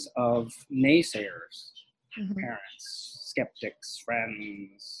winds of naysayers, parents, skeptics,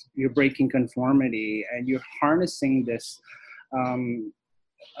 friends. You're breaking conformity, and you're harnessing this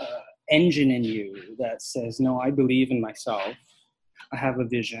engine in you that says, no, I believe in myself. I have a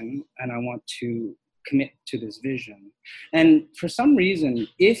vision and I want to commit to this vision. And for some reason,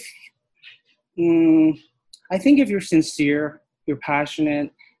 I think if you're sincere, you're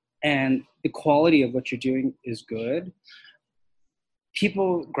passionate, and the quality of what you're doing is good,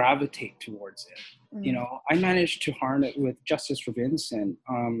 people gravitate towards it. I managed to harness with Justice for Vincent.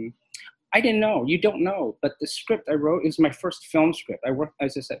 I didn't know. You don't know. But the script I wrote is my first film script. I worked,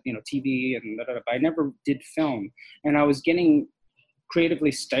 as I said, TV and but I never did film. And I was getting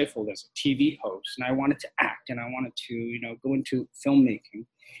creatively stifled as a TV host. And I wanted to act, and I wanted to, go into filmmaking.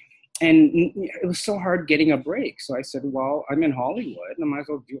 And it was so hard getting a break. So I said, well, I'm in Hollywood, and I might as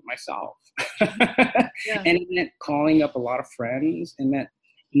well do it myself. And it meant calling up a lot of friends. It meant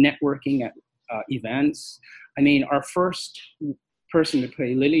networking at events. I mean, our first person to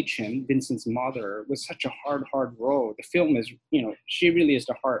play Lily Chen, Vincent's mother, was such a hard role. The film is, she really is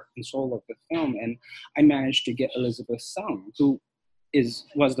the heart and soul of the film. And I managed to get Elizabeth Sung, who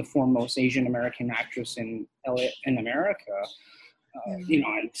was the foremost Asian American actress in America.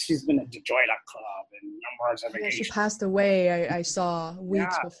 And she's been at the Joy Luck Club and Memoirs of Vacation. She passed away, I saw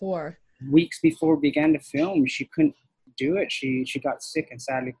weeks before. Weeks before we began to film, she couldn't do it. She got sick and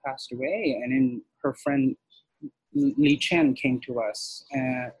sadly passed away. And then her friend Li Chen came to us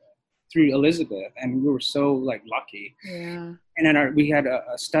through Elizabeth, and we were so lucky. Yeah. And then we had a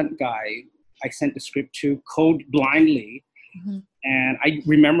stunt guy I sent the script to, code blindly. Mm-hmm. And I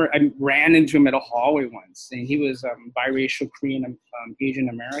remember I ran into him at a hallway once, and he was biracial Korean Asian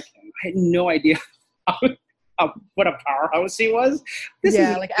American. I had no idea what a powerhouse he was.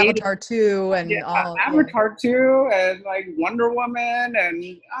 Avatar 2 and all. Avatar 2 and Wonder Woman and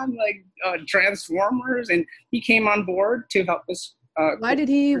Transformers, and he came on board to help us. Why do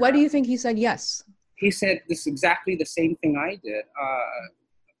you think he said yes? He said this exactly the same thing I did,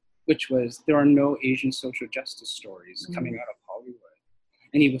 which was there are no Asian social justice stories coming out of Hollywood.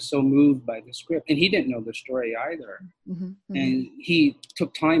 And he was so moved by the script, and he didn't know the story either. Mm-hmm, mm-hmm. And he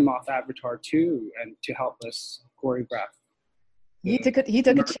took time off Avatar 2 and to help us choreograph. He took a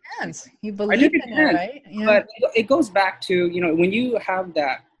chance. He believed in it, right? Yeah. But it goes back to, when you have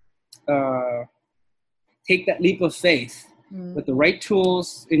that, take that leap of faith with the right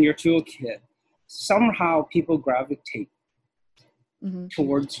tools in your toolkit, somehow people gravitate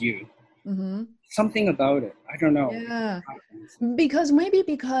towards you. Mm-hmm. Something about it. I don't know. Yeah. Because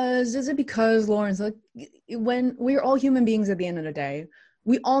Lawrence, when we're all human beings at the end of the day,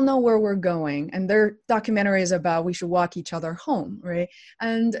 we all know where we're going, and their documentary is about we should walk each other home, right?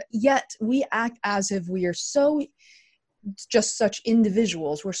 And yet we act as if we are just such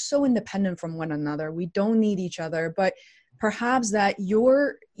individuals. We're so independent from one another. We don't need each other, but perhaps that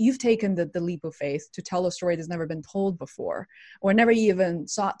you've taken the leap of faith to tell a story that's never been told before, or never even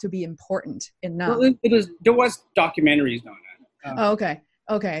sought to be important enough. Well, there was documentaries on it. Okay.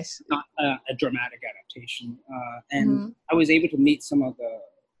 Not a dramatic adaptation, and I was able to meet some of the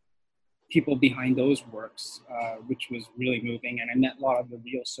people behind those works, which was really moving, and I met a lot of the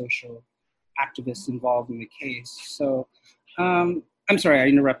real social activists involved in the case. So, I'm sorry, I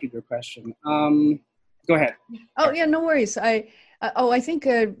interrupted your question. Go ahead. Oh yeah, no worries. I think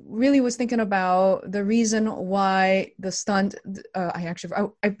I really was thinking about the reason why the stunt.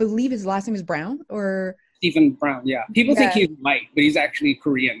 I believe his last name is Brown or Stephen Brown. Yeah, people think he's white, but he's actually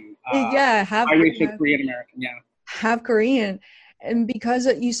Korean. Half Korean American. Yeah, half Korean. And because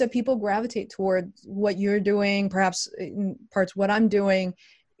you said people gravitate toward what you're doing, perhaps in parts what I'm doing,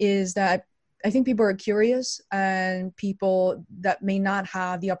 is that I think people are curious, and people that may not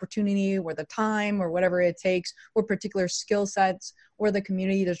have the opportunity or the time or whatever it takes, or particular skill sets or the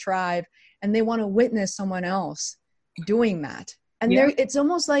community to thrive, and they want to witness someone else doing that. And it's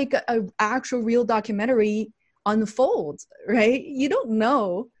almost like an actual real documentary unfolds, right? You don't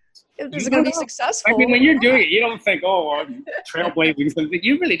know if this is going to be successful. I mean, when you're doing it, you don't think, I'm trailblazing something.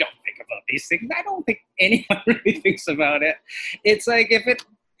 You really don't think about these things. I don't think anyone really thinks about it. It's like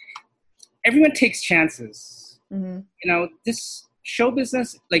everyone takes chances. Mm-hmm. This show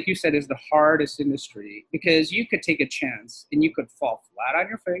business, like you said, is the hardest industry because you could take a chance and you could fall flat on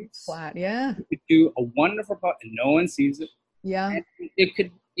your face. Flat, yeah. You could do a wonderful part and no one sees it. Yeah. And it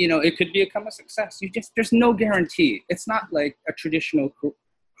could become a success. There's no guarantee. It's not like a traditional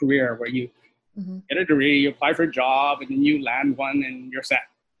career where you get a degree, you apply for a job, and then you land one and you're set.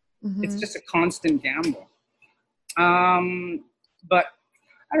 Mm-hmm. It's just a constant gamble. But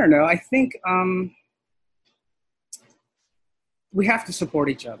I don't know. I think we have to support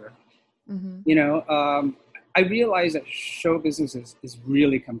each other. Mm-hmm. I realize that show business is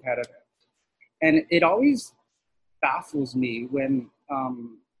really competitive. And it always baffles me when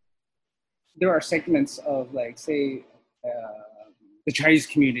there are segments of, say, the Chinese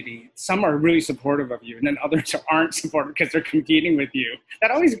community. Some are really supportive of you, and then others aren't supportive because they're competing with you.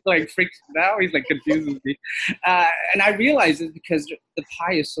 That always confuses me. And I realize it's because the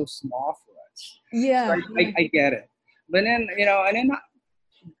pie is so small for us. Yeah. So I get it. But then,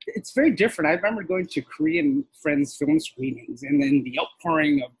 it's very different. I remember going to Korean friends' film screenings and then the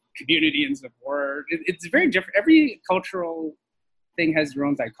outpouring of community and support. It's very different. Every cultural thing has their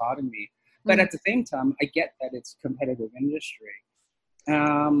own dichotomy. But at the same time, I get that it's a competitive industry.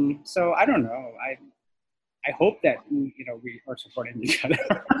 So I don't know. I hope that, we are supporting each other.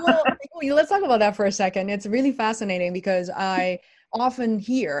 Well, let's talk about that for a second. It's really fascinating because I often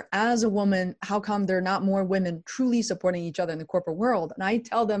hear as a woman, how come there are not more women truly supporting each other in the corporate world? And I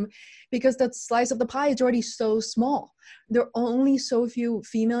tell them, because that slice of the pie is already so small. There are only so few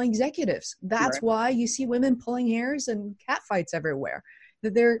female executives. That's why you see women pulling hairs and catfights everywhere.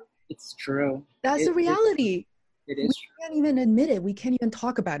 It's true. That's the reality. It is. We can't even admit it. We can't even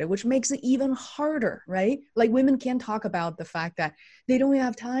talk about it, which makes it even harder, right? Like women can't talk about the fact that they don't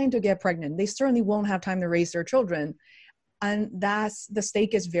have time to get pregnant. They certainly won't have time to raise their children. And that's, the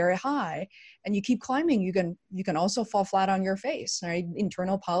stake is very high, and you keep climbing, you can also fall flat on your face, right?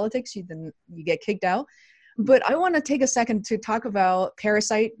 Internal politics, you get kicked out. But I want to take a second to talk about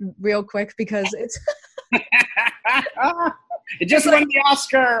Parasite real quick, because it's it just won the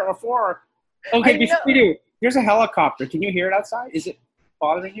Oscar for. Okay, before we do, there's a helicopter. Can you hear it outside? Is it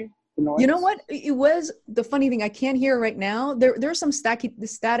bothering you? The noise? You know what? It was the funny thing. I can't hear it right now. There's some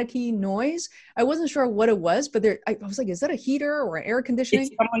staticky noise. I wasn't sure what it was, but I was like, is that a heater or air conditioning?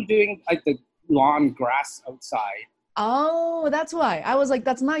 It's someone doing like the lawn grass outside. Oh, that's why. I was like,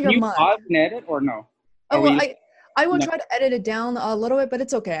 that's not your mic. Can you pause and edit or no? I will try to edit it down a little bit, but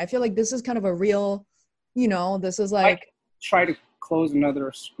it's okay. I feel like this is kind of a real, this is like. I try to close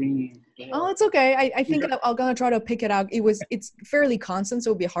another screen. Oh, it's okay. I think I'm gonna try to pick it out. It's fairly constant, so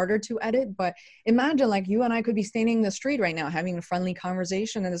it'll be harder to edit. But imagine like you and I could be standing in the street right now having a friendly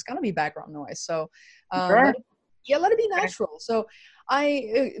conversation, and there's gonna be background noise. So, let it be natural. So,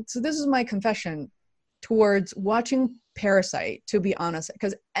 so this is my confession towards watching Parasite. To be honest,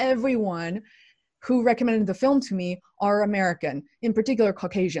 because everyone who recommended the film to me are American, in particular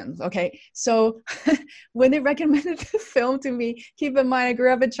Caucasians, okay? So when they recommended the film to me, keep in mind, I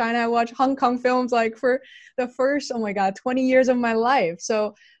grew up in China. I watched Hong Kong films like for the first, 20 years of my life.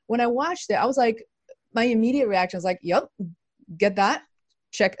 So when I watched it, I was like, my immediate reaction was like, yep, get that,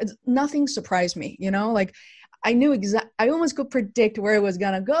 check. Nothing surprised me, like I knew I almost could predict where it was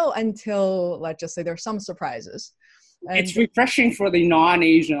gonna go until, let's just say, there's some surprises. And it's refreshing for the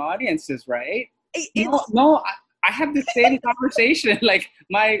non-Asian audiences, right? No, I have the same conversation. Like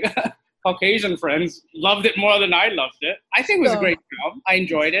my Caucasian friends loved it more than I loved it. I think it was a great film. I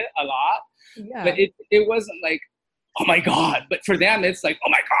enjoyed it a lot. Yeah. But it wasn't like, oh my God. But for them, it's like, oh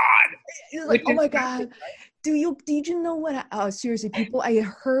my God. It's like, oh my God. Did you know what? Seriously, people, I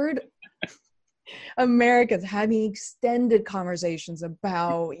heard Americans having extended conversations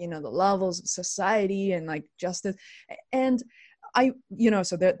about, the levels of society and like justice. And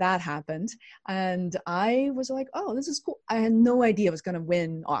so that happened, and I was like, oh, this is cool. I had no idea it was going to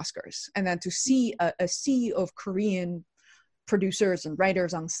win Oscars. And then to see a sea of Korean producers and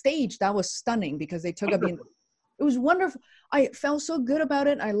writers on stage, that was stunning, because they took up it was wonderful. I felt so good about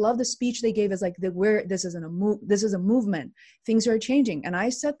it. I love the speech they gave as like this is a movement. Things are changing. And I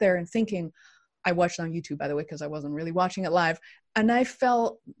sat there and thinking, I watched it on YouTube, by the way, because I wasn't really watching it live. And I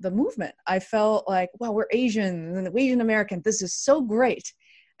felt the movement. I felt like, wow, we're Asian and Asian American. This is so great.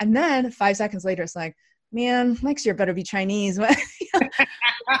 And then 5 seconds later, it's like, man, next year better be Chinese. Well,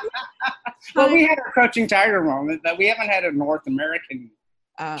 we had a Crouching Tiger moment, that we haven't had a North American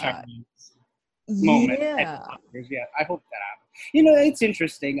Chinese moment. Yeah, I hope that happens. It's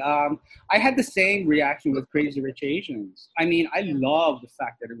interesting. I had the same reaction with Crazy Rich Asians. I mean, I love the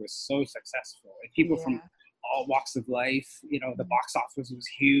fact that it was so successful. And people from all walks of life, the box office was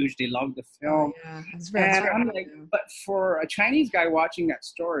huge. They loved the film. And I'm like, but for a Chinese guy watching that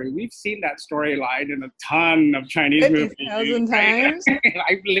story, we've seen that storyline in a ton of Chinese movies. 50,000 times.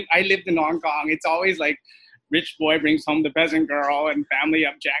 I lived in Hong Kong. It's always like, rich boy brings home the peasant girl and family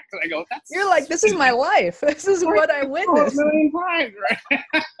objects. I go, you're like, this is my life. This is what I witnessed. 1 million times,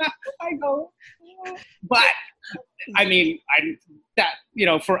 right? I go, but I mean,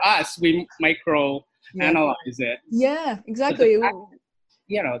 for us, we micro analyze it. Yeah, exactly.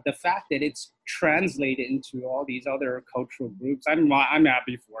 The fact that it's translated into all these other cultural groups, I'm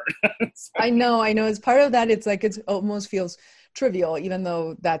happy for it. So. I know. As part of that, it's like, it almost feels trivial, even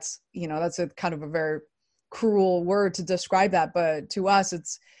though that's a kind of a very cruel word to describe that, but to us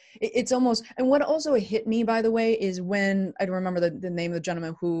it's almost. And what also hit me, by the way, is when I don't remember the name of the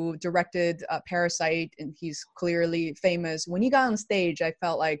gentleman who directed Parasite, and he's clearly famous. When he got on stage, I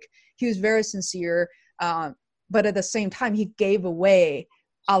felt like he was very sincere, but at the same time he gave away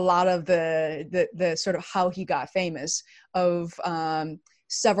a lot of the sort of how he got famous.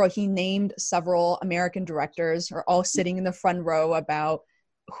 He named several American directors, are all sitting in the front row, about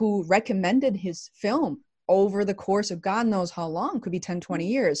who recommended his film over the course of God knows how long, could be 10, 20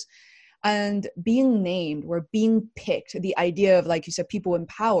 years. And being named or being picked, the idea of, like you said, people in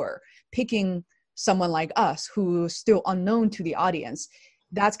power, picking someone like us who's still unknown to the audience,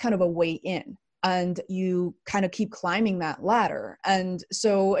 that's kind of a way in. and you kind of keep climbing that ladder. And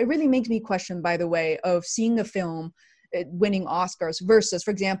so it really makes me question, by the way, of seeing a film winning Oscars versus,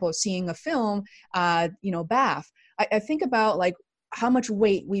 for example, seeing a film, BAFTA. I think about like how much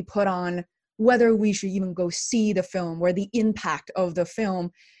weight we put on whether we should even go see the film, where the impact of the film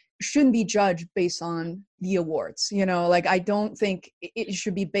shouldn't be judged based on the awards. Like I don't think it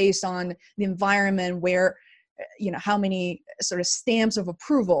should be based on the environment where, how many sort of stamps of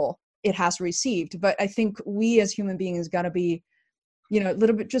approval it has received. But I think we as human beings got to be, a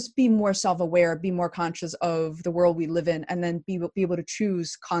little bit, just be more self-aware, be more conscious of the world we live in, and then be able to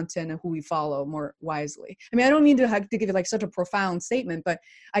choose content and who we follow more wisely. I mean, I don't mean to give you like such a profound statement, but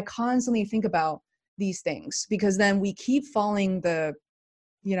I constantly think about these things because then we keep following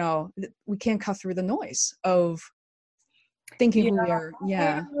we can't cut through the noise of thinking who we are.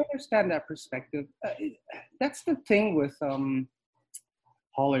 Yeah. I understand that perspective. That's the thing with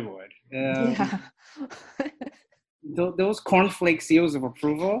Hollywood. Those cornflake seals of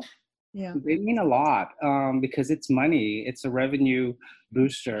approval, they mean a lot because it's money. It's a revenue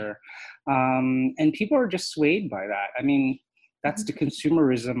booster. And people are just swayed by that. I mean, that's the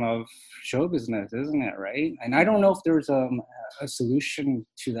consumerism of show business, isn't it, right? And I don't know if there's a solution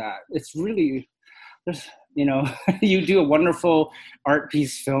to that. It's really, you do a wonderful art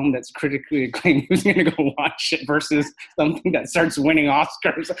piece film that's critically acclaimed, who's going to go watch it versus something that starts winning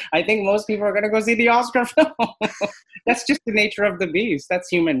Oscars? I think most people are going to go see the Oscar film. That's just the nature of the beast. That's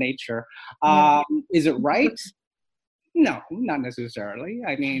human nature. Is it right? No, not necessarily.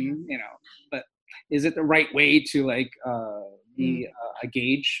 I mean, but is it the right way to be a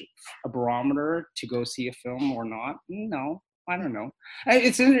gauge, a barometer to go see a film or not? No, I don't know.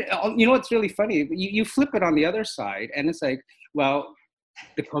 It's it's really funny. You flip it on the other side, and it's like, well,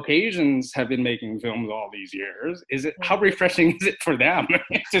 the Caucasians have been making films all these years. How refreshing is it for them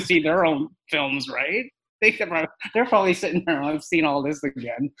to see their own films, right? They're probably sitting there, I've seen all this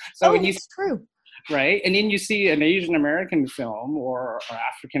again. So when it's true. Right, and then you see an Asian American film or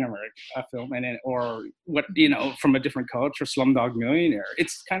African American film, or what from a different culture, Slumdog Millionaire.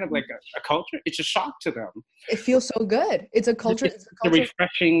 It's kind of like a culture. It's a shock to them. It feels so good. It's a culture. It's a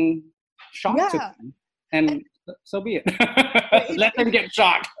refreshing shock to them, and so be it. Let them get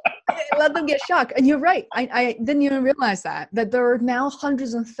shocked. Let them get shocked. And you're right. I didn't even realize that there are now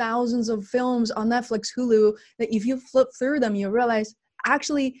hundreds and thousands of films on Netflix, Hulu, that if you flip through them, you realize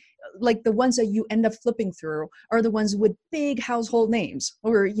actually, like the ones that you end up flipping through are the ones with big household names,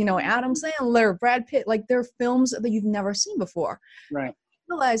 or Adam Sandler, Brad Pitt. Like they're films that you've never seen before. Right.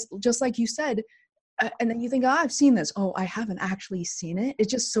 You realize, just like you said, and then you think, I've seen this. Oh, I haven't actually seen it.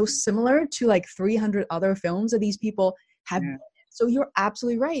 It's just so similar to like 300 other films that these people have. Yeah. So you're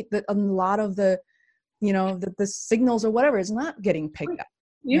absolutely right that a lot of the signals or whatever is not getting picked up.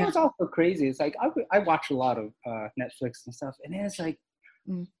 It's also crazy. It's like I watch a lot of Netflix and stuff, and then it's like.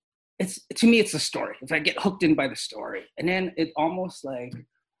 To me, it's the story. If I get hooked in by the story, and then it almost like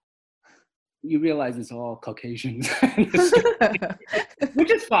you realize it's all Caucasians, which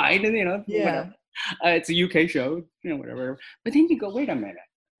is fine, and whatever. It's a UK show, whatever. But then you go, wait a minute.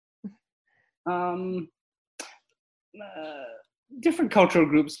 Different cultural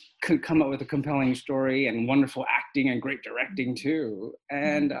groups could come up with a compelling story and wonderful acting and great directing too,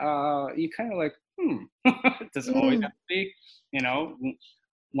 and you kind of like, does it always have to be,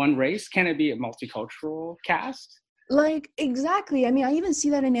 one race? Can it be a multicultural cast? Like, exactly. I mean, I even see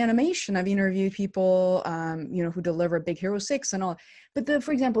that in animation. I've interviewed people, who deliver Big Hero 6 and all. But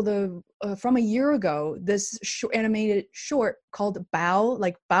for example, from a year ago, this animated short called Bao.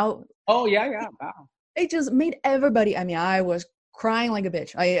 Oh, yeah, Bao. It just made everybody, I mean, I was crying like a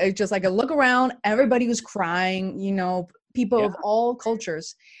bitch. I just like, I look around, everybody was crying, people of all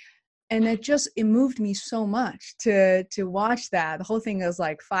cultures. And it moved me so much to watch that. The whole thing was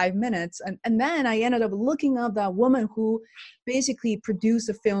like 5 minutes. And then I ended up looking up that woman who basically produced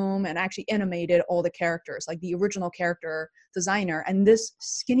the film and actually animated all the characters, like the original character designer. And this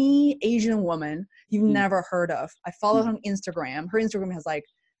skinny Asian woman you've never heard of. I followed her on Instagram. Her Instagram has like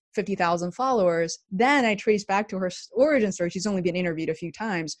 50,000 followers. Then I traced back to her origin story. She's only been interviewed a few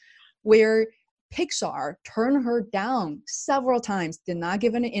times, where Pixar turned her down several times, did not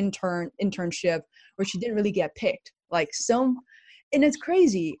give an internship, or she didn't really get picked. And it's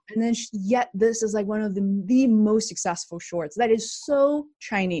crazy. And then yet this is like one of the most successful shorts that is so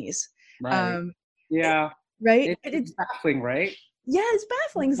Chinese. Right. Right. It's baffling, right? Yeah, it's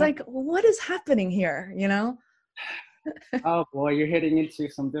baffling. It's like, what is happening here? Oh boy, you're hitting into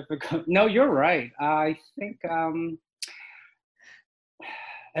some difficult. No, you're right. I think.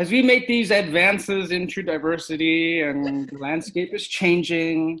 As we make these advances into diversity and the landscape is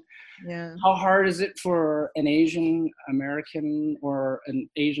changing, how hard is it for an Asian American or an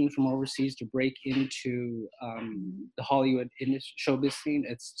Asian from overseas to break into the Hollywood industry, showbiz scene?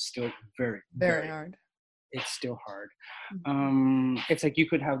 It's still very hard. It's still hard. It's like you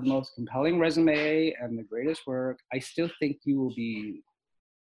could have the most compelling resume and the greatest work. I still think you will be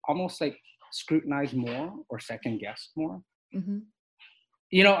almost like scrutinized more or second guessed more.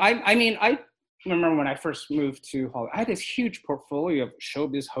 You know, I mean, I remember when I first moved to Hollywood, I had this huge portfolio of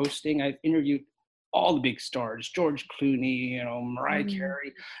showbiz hosting. I've interviewed all the big stars, George Clooney, you know, Mariah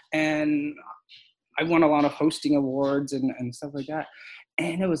Carey, and I won a lot of hosting awards and stuff like that.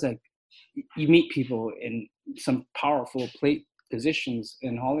 And it was like, you meet people in some powerful positions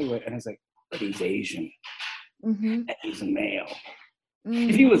in Hollywood, and it's like, but he's Asian, and he's a male.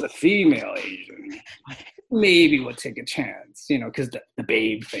 If he was a female Asian, maybe we'll take a chance, you know, because the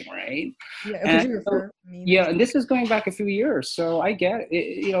babe thing, right? And this is going back a few years, so I get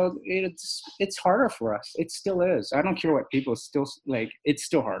it. You know, it's harder for us. It still is. I don't care what people still like. It's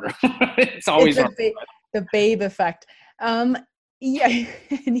still harder. It's always the babe effect. Yeah,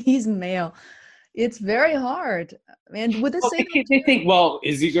 and he's male. It's very hard. And with the same, they think, well,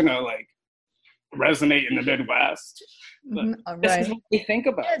 is he gonna like resonate in the Midwest? This is what they think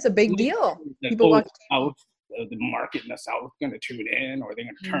about. Yeah, it's a big deal. People watch South, the market in the South going to tune in, or they're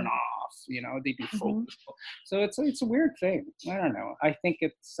going to turn off. You know, they'd be full. So it's a weird thing. I don't know. I think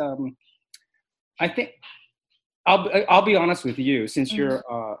it's. I think I'll be honest with you, since you're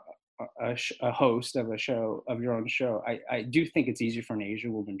a host of a show, of your own show. I do think it's easier for an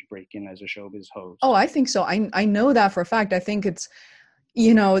Asian woman to break in as a showbiz host. Oh, I think so. I know that for a fact. I think it's,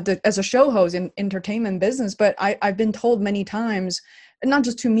 you know, as a show host in entertainment business, but I've been told many times, not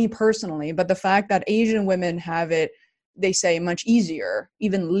just to me personally, but the fact that Asian women have it, they say, much easier,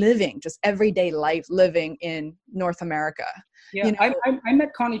 even living, just everyday life living in North America. Yeah, you know? I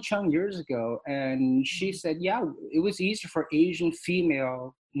met Connie Chung years ago, and she said, yeah, it was easier for Asian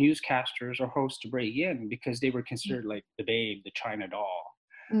female newscasters or hosts to break in because they were considered like the babe, the China doll.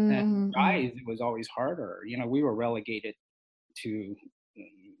 And guys, it was always harder. You know, we were relegated to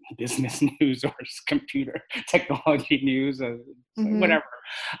business news or computer technology news or whatever.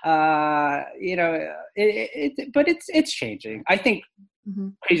 You know, but it's changing. I think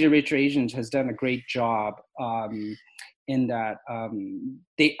Crazy Rich Asians has done a great job in that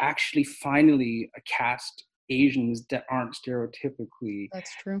they actually finally cast Asians that aren't stereotypically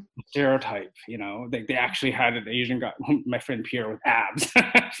stereotype. You know, they actually had an Asian guy, my friend Pierre with abs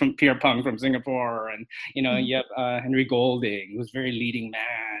from Pierre Pung from Singapore, and you know, you have Henry Golding, who was a very leading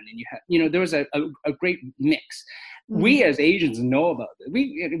man, and you had, you know, there was a great mix. We as Asians know about it.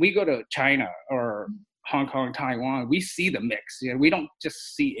 We go to China or Hong Kong, Taiwan, we see the mix. You know, we don't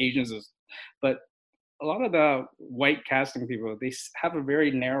just see Asians as, but a lot of the white casting people, they have a very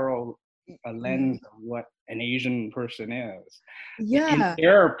narrow lens of what an Asian person is. In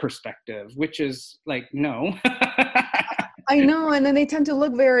their perspective, which is like, no. I know, and then they tend to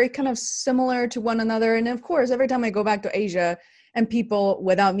look very kind of similar to one another. And of course, every time I go back to Asia and people,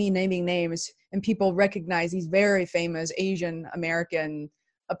 without me naming names, and people recognize these very famous Asian American,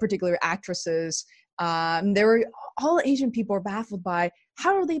 particular actresses, all Asian people are baffled by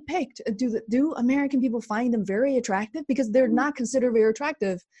how are they picked? Do American people find them very attractive? Because they're not considered very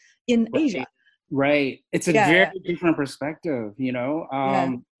attractive in Asia. Right. It's a very different perspective, you know.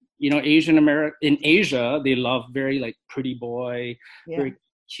 You know, in Asia, they love very like pretty boy, very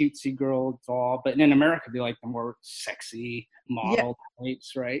cutesy girl doll. But in America, they like the more sexy model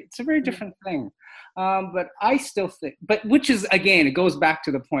types, right? It's a very different thing. But I still think, which is, again, it goes back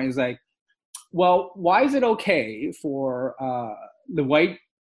to the point, is like, well, why is it okay for the white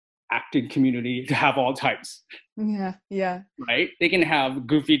acting community to have all types? Right? They can have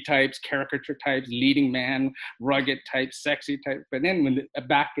goofy types, caricature types, leading man, rugged types, sexy types. But then when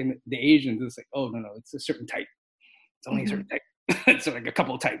back in the Asians, it's like, oh, no, it's a certain type. It's only a certain type. It's like a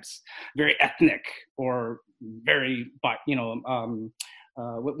couple of types. Very ethnic or very, you know,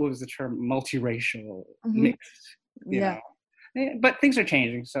 what was the term? Multiracial, mixed. You know? But things are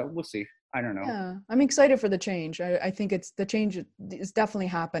changing, so we'll see. I don't know. Yeah, I'm excited for the change. I think the change is definitely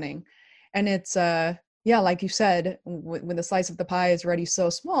happening. And it's, like you said, when the slice of the pie is already so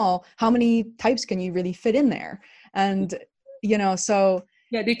small, how many types can you really fit in there? And, you know, so.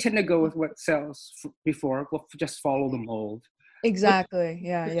 Yeah, they tend to go with what sells before. We'll just follow the mold. Exactly.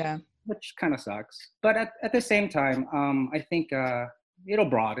 Which kind of sucks. But at the same time, I think it'll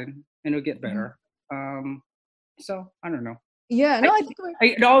broaden and it'll get better. So I don't know. Yeah, no, I think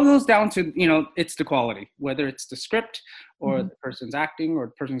it all goes down to, it's the quality, whether it's the script or mm-hmm. the person's acting or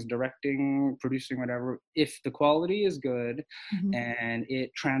the person's directing, producing, whatever. If the quality is good Mm-hmm. and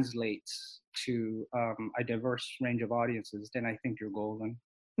it translates to a diverse range of audiences, then I think you're golden.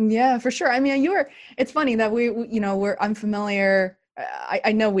 Yeah, for sure. I mean, it's funny that I'm familiar.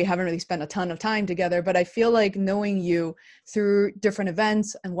 I know we haven't really spent a ton of time together, but I feel like knowing you through different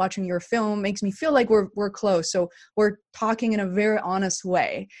events and watching your film makes me feel like we're close. So we're talking in a very honest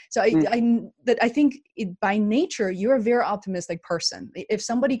way. So I think by nature, you're a very optimistic person. If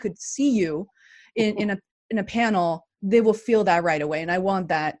somebody could see you in a panel, they will feel that right away. And I want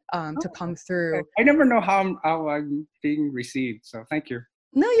that to come through. I never know how I'm being received. So thank you.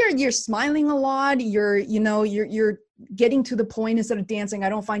 No, you're smiling a lot. You're getting to the point instead of dancing. I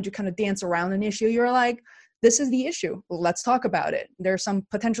don't find you kind of dance around an issue. You're like, this is the issue. Let's talk about it. There's some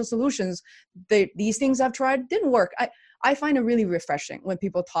potential solutions. These things I've tried didn't work. I find it really refreshing when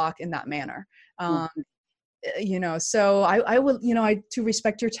people talk in that manner. So I will, to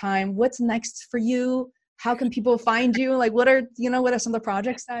respect your time. What's next for you? How can people find you? Like, what are some of the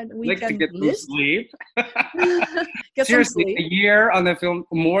projects that we can get list? Some sleep. Get Seriously, some sleep. a year on the film,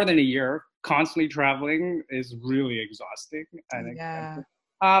 more than a year, constantly traveling is really exhausting. Yeah.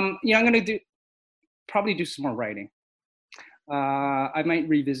 I'm going to probably do some more writing. I might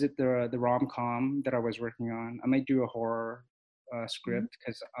revisit the rom-com that I was working on. I might do a horror script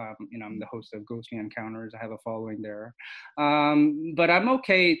because I'm the host of Ghostly Encounters. I have a following there, but I'm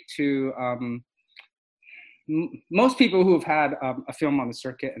okay to. Most people who have had a film on the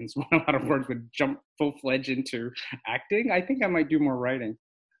circuit and won a lot of awards would jump full-fledged into acting. I think I might do more writing.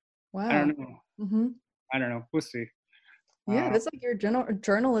 Wow. I don't know. Mm-hmm. I don't know. We'll see. Yeah, that's like your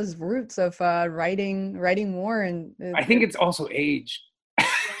journalist roots of writing more. And I think it's also age.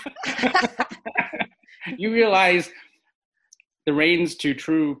 You realize the reins to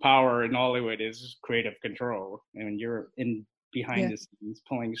true power in Hollywood is creative control. And when you're behind the scenes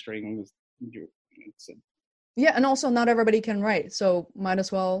pulling strings, yeah, and also not everybody can write, so might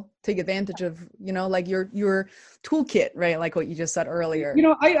as well take advantage of like your toolkit, right? Like what you just said earlier.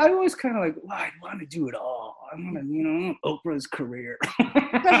 I always kind of like, well, I want to do it all. I want to, Oprah's career.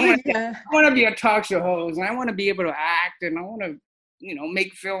 I want to be a talk show host, and I want to be able to act, and I want to,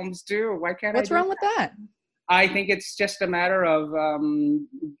 make films too. Why can't What's wrong with that? I think it's just a matter of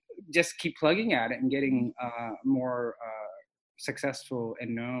just keep plugging at it and getting more successful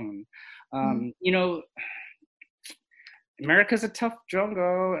and known. America's a tough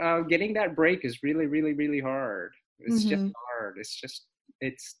jungle. Getting that break is really, really, really hard. It's just hard.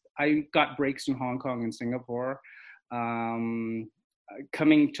 I got breaks in Hong Kong and Singapore. Coming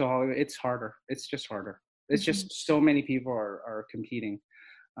to Hollywood, it's harder. It's just harder. It's just so many people are competing.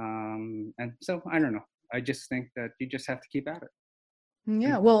 And so I don't know. I just think that you just have to keep at it.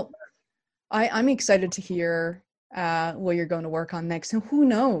 Yeah. Well, I'm excited to hear what you're going to work on next. And who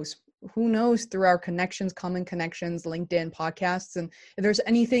knows through our common connections, LinkedIn, podcasts, and if there's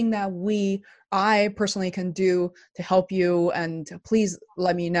anything that I personally can do to help you, and please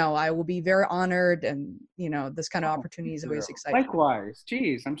let me know. I will be very honored, and this kind of opportunity is always exciting. Likewise.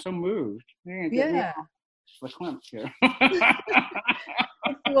 Geez, I'm so moved. Yeah. Here.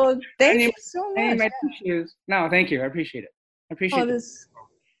 Well, thank you so much. No, thank you. I appreciate it. I appreciate this.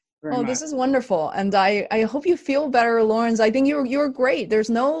 This is wonderful, and I hope you feel better, Lawrence. I think you're great. There's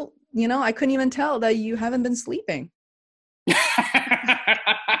no, I couldn't even tell that you haven't been sleeping.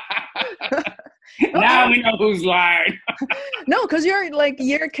 Now we know who's lying. No, because you're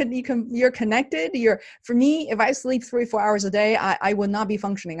connected. For me, if I sleep 3-4 hours a day, I would not be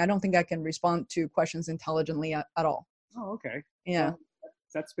functioning. I don't think I can respond to questions intelligently at all. Oh, okay. Yeah. Well,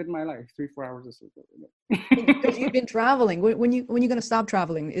 that's been my life. 3-4 hours of sleep. Because you've been traveling. When you going to stop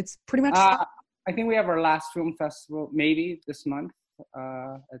traveling? It's pretty much. I think we have our last film festival maybe this month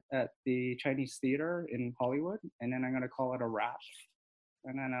at the Chinese Theater in Hollywood, and then I'm going to call it a wrap.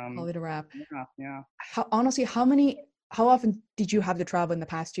 And then call it a wrap. Yeah. How often did you have to travel in the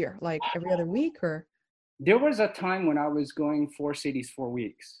past year? Like every other week, or? There was a time when I was going 4 cities, 4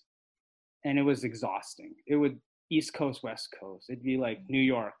 weeks, and it was exhausting. It would East Coast, West Coast. It'd be like New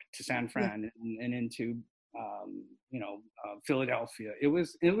York to San Fran and into Philadelphia. It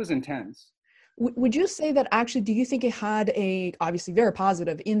was intense. Would you say that actually? Do you think it had a obviously very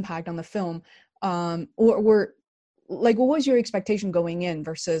positive impact on the film, or like what was your expectation going in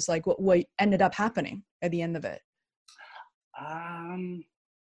versus like what ended up happening at the end of it?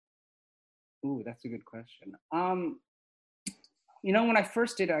 Ooh, that's a good question. When I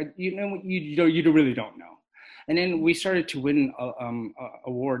first did it, you really don't know. And then we started to win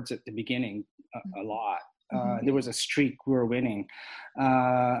awards at the beginning a lot. There was a streak, we were winning.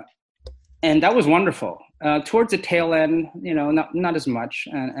 And that was wonderful. Towards the tail end, not as much,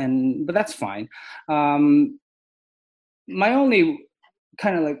 but that's fine. My only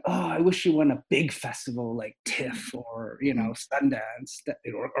kind of like, I wish you won a big festival like TIFF or Sundance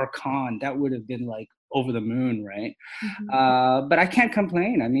or Cannes. That would have been like over the moon, right? But I can't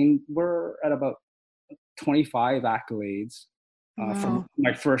complain. I mean, we're at about 25 accolades from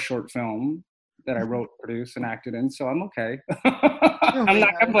my first short film that I wrote, produced, and acted in. So I'm okay. I'm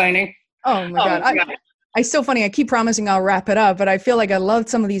not complaining. Oh my God. It's so funny. I keep promising I'll wrap it up, but I feel like I love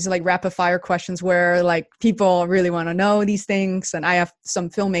some of these like rapid fire questions where like people really want to know these things. And I have some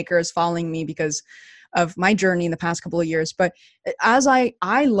filmmakers following me because of my journey in the past couple of years. But as I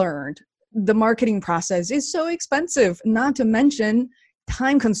learned, the marketing process is so expensive, not to mention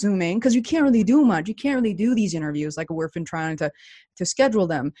time consuming, because you can't really do much. You can't really do these interviews like we've been trying to schedule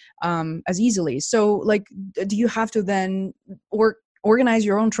them as easily. So like, do you have to then organize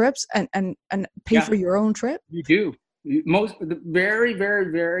your own trips and pay for your own trip? You do. Very,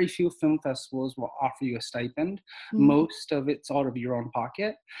 very, very few film festivals will offer you a stipend. Most of it's out of your own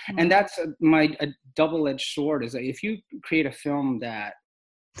pocket. And that's a double-edged sword, is that if you create a film that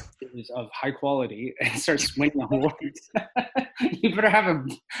is of high quality and starts winning awards, you better have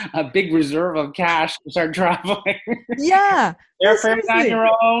a big reserve of cash to start traveling. Yeah. Airfares on your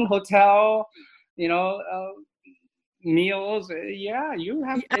own, hotel, meals. You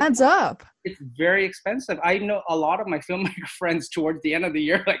have. It adds up. It's very expensive. I know a lot of my filmmaker friends towards the end of the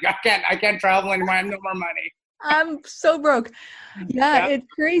year, like, I can't travel anymore. I have no more money. I'm so broke. Yeah, it's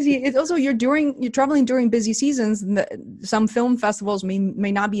crazy. It's also you're traveling during busy seasons. And some film festivals may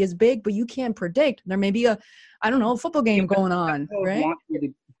not be as big, but you can't predict. There may be a football game going on, right? Want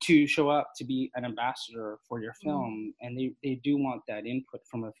you to show up to be an ambassador for your film, and they do want that input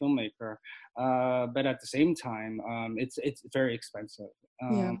from a filmmaker. But at the same time, it's very expensive.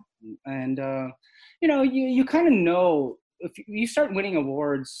 And you kind of know if you start winning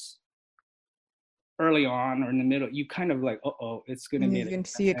awards early on or in the middle, you kind of like, it's going to be. You can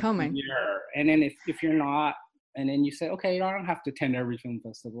see it coming. Year. And then if you're not, and then you say, okay, I don't have to attend every film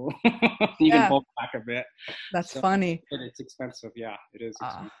festival. You can pull back a bit. That's funny. But it's expensive. Yeah, it is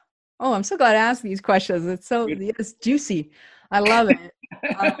expensive. I'm so glad I asked these questions. It's juicy. I love it.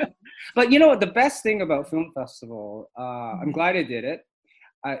 But the best thing about film festival, I'm glad I did it,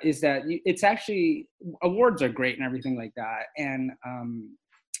 is that it's actually, awards are great and everything like that. And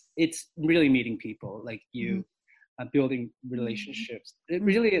it's really meeting people like you. Building relationships. It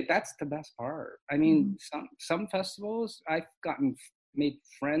really, that's the best part. I mean, some festivals I've made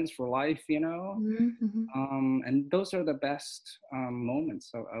friends for life, and those are the best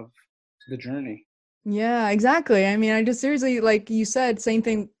moments of the journey. Yeah, exactly. I mean, I just seriously, like you said, same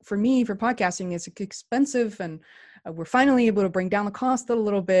thing for me for podcasting. It's expensive, and we're finally able to bring down the cost a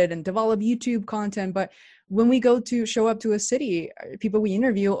little bit and develop YouTube content. But when we go to show up to a city, people we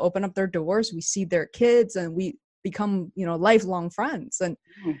interview open up their doors, we see their kids, and we become lifelong friends, and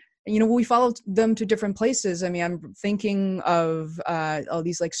we follow them to different places. I mean, I'm thinking of all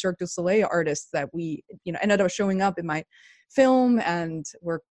these like Cirque du Soleil artists that we ended up showing up in my film, and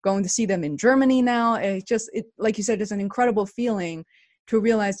we're going to see them in Germany now. It like you said, it's an incredible feeling to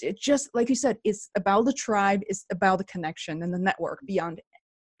realize it. Just like you said, it's about the tribe, it's about the connection and the network beyond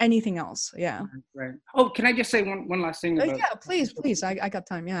anything else. Yeah. Right. Oh, can I just say one last thing about yeah, please I got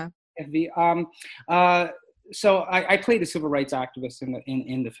time. Yeah. So I played a civil rights activist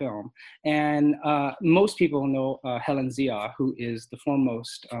in the film, and most people know Helen Zia, who is the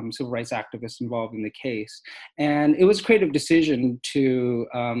foremost civil rights activist involved in the case. And it was a creative decision to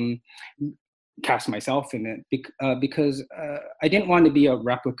cast myself in it because I didn't want to be a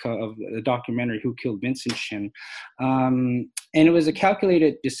replica of the documentary Who Killed Vincent Chin. And it was a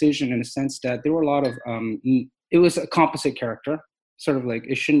calculated decision in the sense that there were a lot of, it was a composite character. Sort of like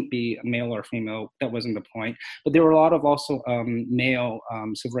it shouldn't be a male or female. That wasn't the point. But there were a lot of also male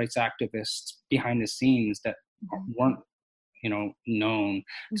civil rights activists behind the scenes that weren't, known.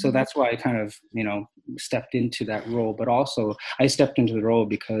 So that's why I kind of, stepped into that role. But also I stepped into the role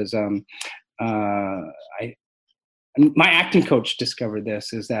because my acting coach discovered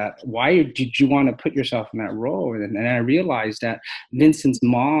this, is that why did you want to put yourself in that role? And I realized that Vincent's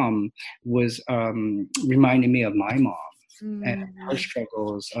mom was reminding me of my mom. And her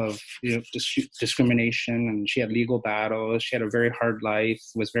struggles of discrimination, and she had legal battles. She had a very hard life,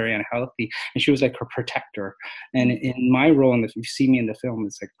 was very unhealthy, and she was like her protector. And in my role, if you see me in the film,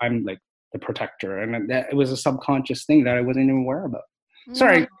 it's like I'm like the protector, and that it was a subconscious thing that I wasn't even aware about.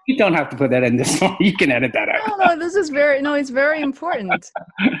 Sorry, you don't have to put that in this one. You can edit that out. No, this is it's very important.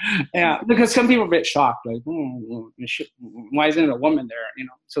 Yeah, because some people are a bit shocked, like, why isn't it a woman there?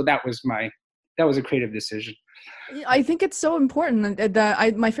 So that was a creative decision. I think it's so important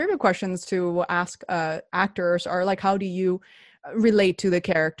that my favorite questions to ask actors are like, how do you relate to the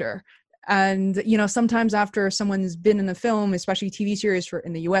character? And, sometimes after someone's been in a film, especially TV series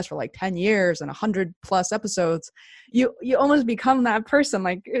in the US for like 10 years and 100 plus episodes, you almost become that person.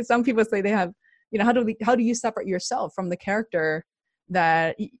 Like some people say they have, how do you separate yourself from the character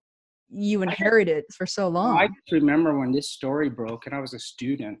that you inherited for so long? I just remember when this story broke and I was a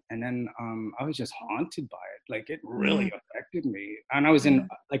student, and then I was just haunted by it. Like it really affected me. And I was in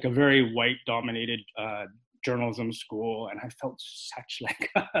like a very white dominated journalism school, and I felt such like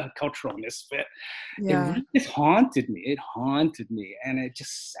a cultural misfit. Yeah. It really just haunted me. And it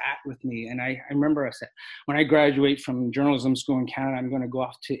just sat with me. And I remember I said, when I graduate from journalism school in Canada, I'm going to go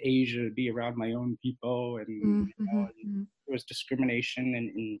off to Asia to be around my own people. And there was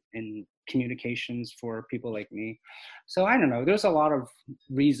discrimination in communications for people like me. So I don't know. There's a lot of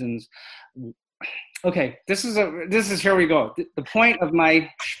reasons. Okay, this is here we go. The point of my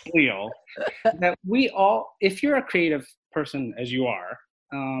spiel that we all, if you're a creative person as you are,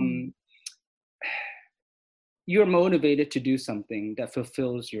 you're motivated to do something that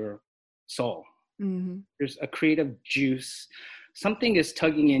fulfills your soul. There's a creative juice. Something is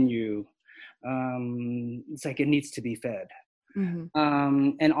tugging in you. It's like it needs to be fed.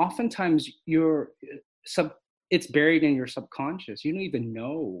 And oftentimes it's buried in your subconscious. You don't even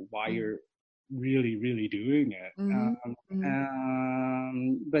know why you're really, really doing it.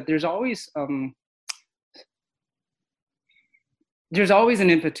 But there's always an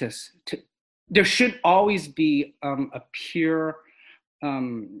impetus there should always be a pure,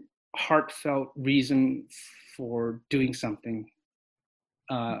 heartfelt reason for doing something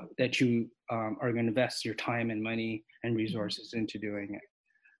that you are going to invest your time and money and resources into doing it.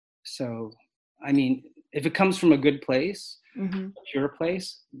 So, I mean, if it comes from a good place, a pure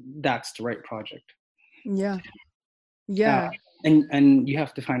place, that's the right project. Yeah. And you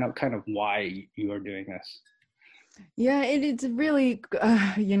have to find out kind of why you are doing this. Yeah, it's really,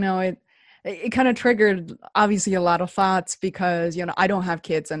 it kind of triggered obviously a lot of thoughts because, I don't have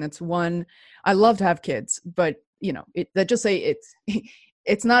kids, and I love to have kids, but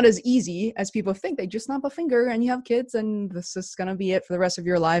it's not as easy as people think. They just snap a finger and you have kids and this is going to be it for the rest of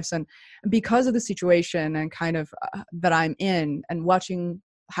your lives. And because of the situation and kind of that I'm in, and watching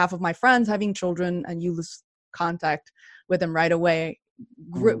half of my friends having children and you lose contact with them right away,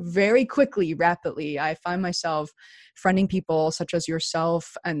 very quickly, rapidly, I find myself friending people such as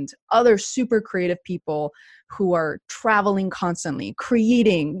yourself and other super creative people who are traveling constantly,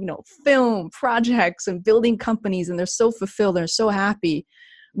 creating, film projects and building companies, and they're so fulfilled, they're so happy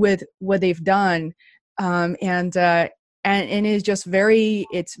with what they've done, and it's just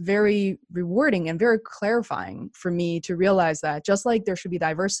it's very rewarding and very clarifying for me to realize that just like there should be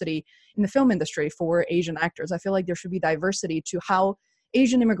diversity in the film industry for Asian actors, I feel like there should be diversity to how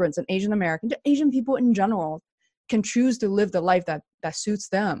Asian immigrants and Asian Americans, Asian people in general, can choose to live the life that suits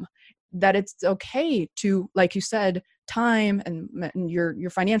them. That it's okay to, like you said, time and your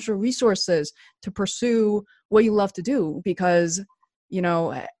financial resources to pursue what you love to do. Because,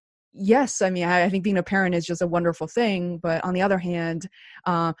 yes, I mean, I think being a parent is just a wonderful thing. But on the other hand,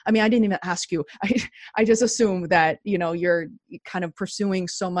 I didn't even ask you. I just assume that, you're kind of pursuing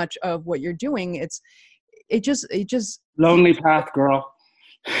so much of what you're doing. It just lonely path, girl.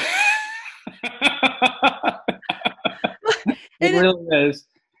 It really is.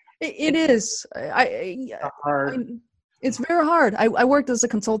 It is. It's very hard. I worked as a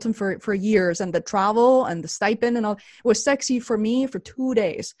consultant for years, and the travel and the stipend and all was sexy for me for 2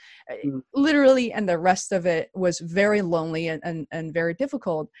 days, literally, and the rest of it was very lonely and very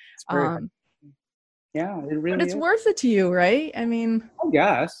difficult. Yeah, it really. But it's is. worth it to you, right? I mean, I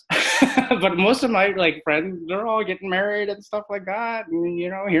guess. But most of my friends, they're all getting married and stuff like that. And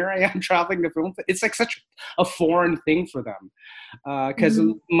here I am traveling to film. It's like such a foreign thing for them, because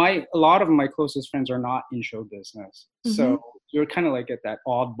a lot of my closest friends are not in show business. So you're kind of like at that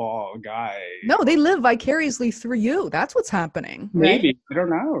oddball guy. No, they live vicariously through you. That's what's happening. Right? Maybe. I don't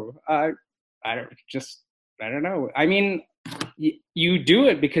know. I don't know. I mean, you do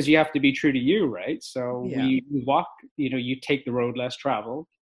it because you have to be true to you, right? So you walk, you take the road less traveled,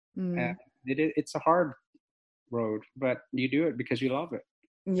 and it's a hard road, but you do it because you love it.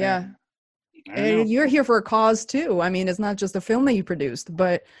 Yeah. And you're here for a cause too. I mean, it's not just a film that you produced,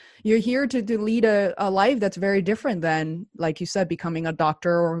 but you're here to lead a life that's very different than, like you said, becoming a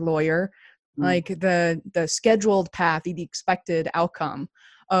doctor or lawyer. like the scheduled path, the expected outcome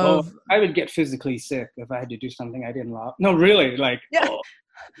of. Well, I would get physically sick if I had to do something I didn't love. No, really, like,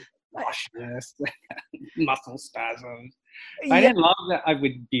 washiness, muscle spasms. If I didn't love that, I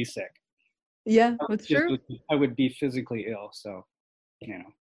would be sick. Yeah, that's true. I would be physically ill. So,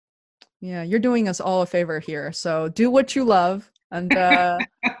 Yeah, you're doing us all a favor here. So do what you love, and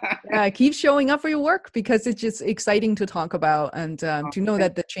keep showing up for your work, because it's just exciting to talk about, and to know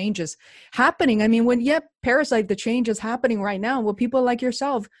that the change is happening. I mean, Parasite, the change is happening right now. Well, people like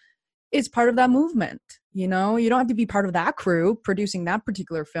yourself is part of that movement. You don't have to be part of that crew producing that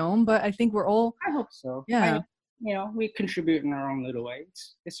particular film, but I think we're all. I hope so. Yeah. We contribute in our own little way.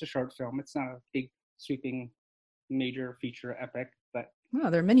 It's a short film. It's not a big, sweeping, major feature epic, but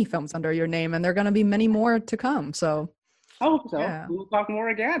there are many films under your name, and there are going to be many more to come. So I hope so. Yeah. We'll talk more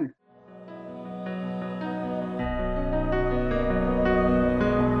again.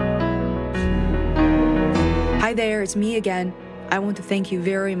 Hi there, it's me again. I want to thank you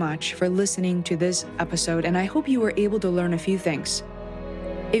very much for listening to this episode, and I hope you were able to learn a few things.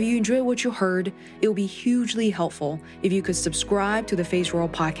 If you enjoyed what you heard, it would be hugely helpful if you could subscribe to the Face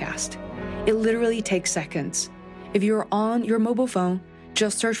World podcast. It literally takes seconds. If you're on your mobile phone,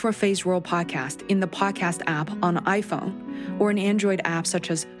 just search for Face World Podcast in the podcast app on iPhone or an Android app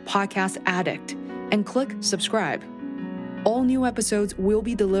such as Podcast Addict and click subscribe. All new episodes will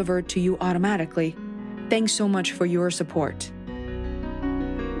be delivered to you automatically. Thanks so much for your support.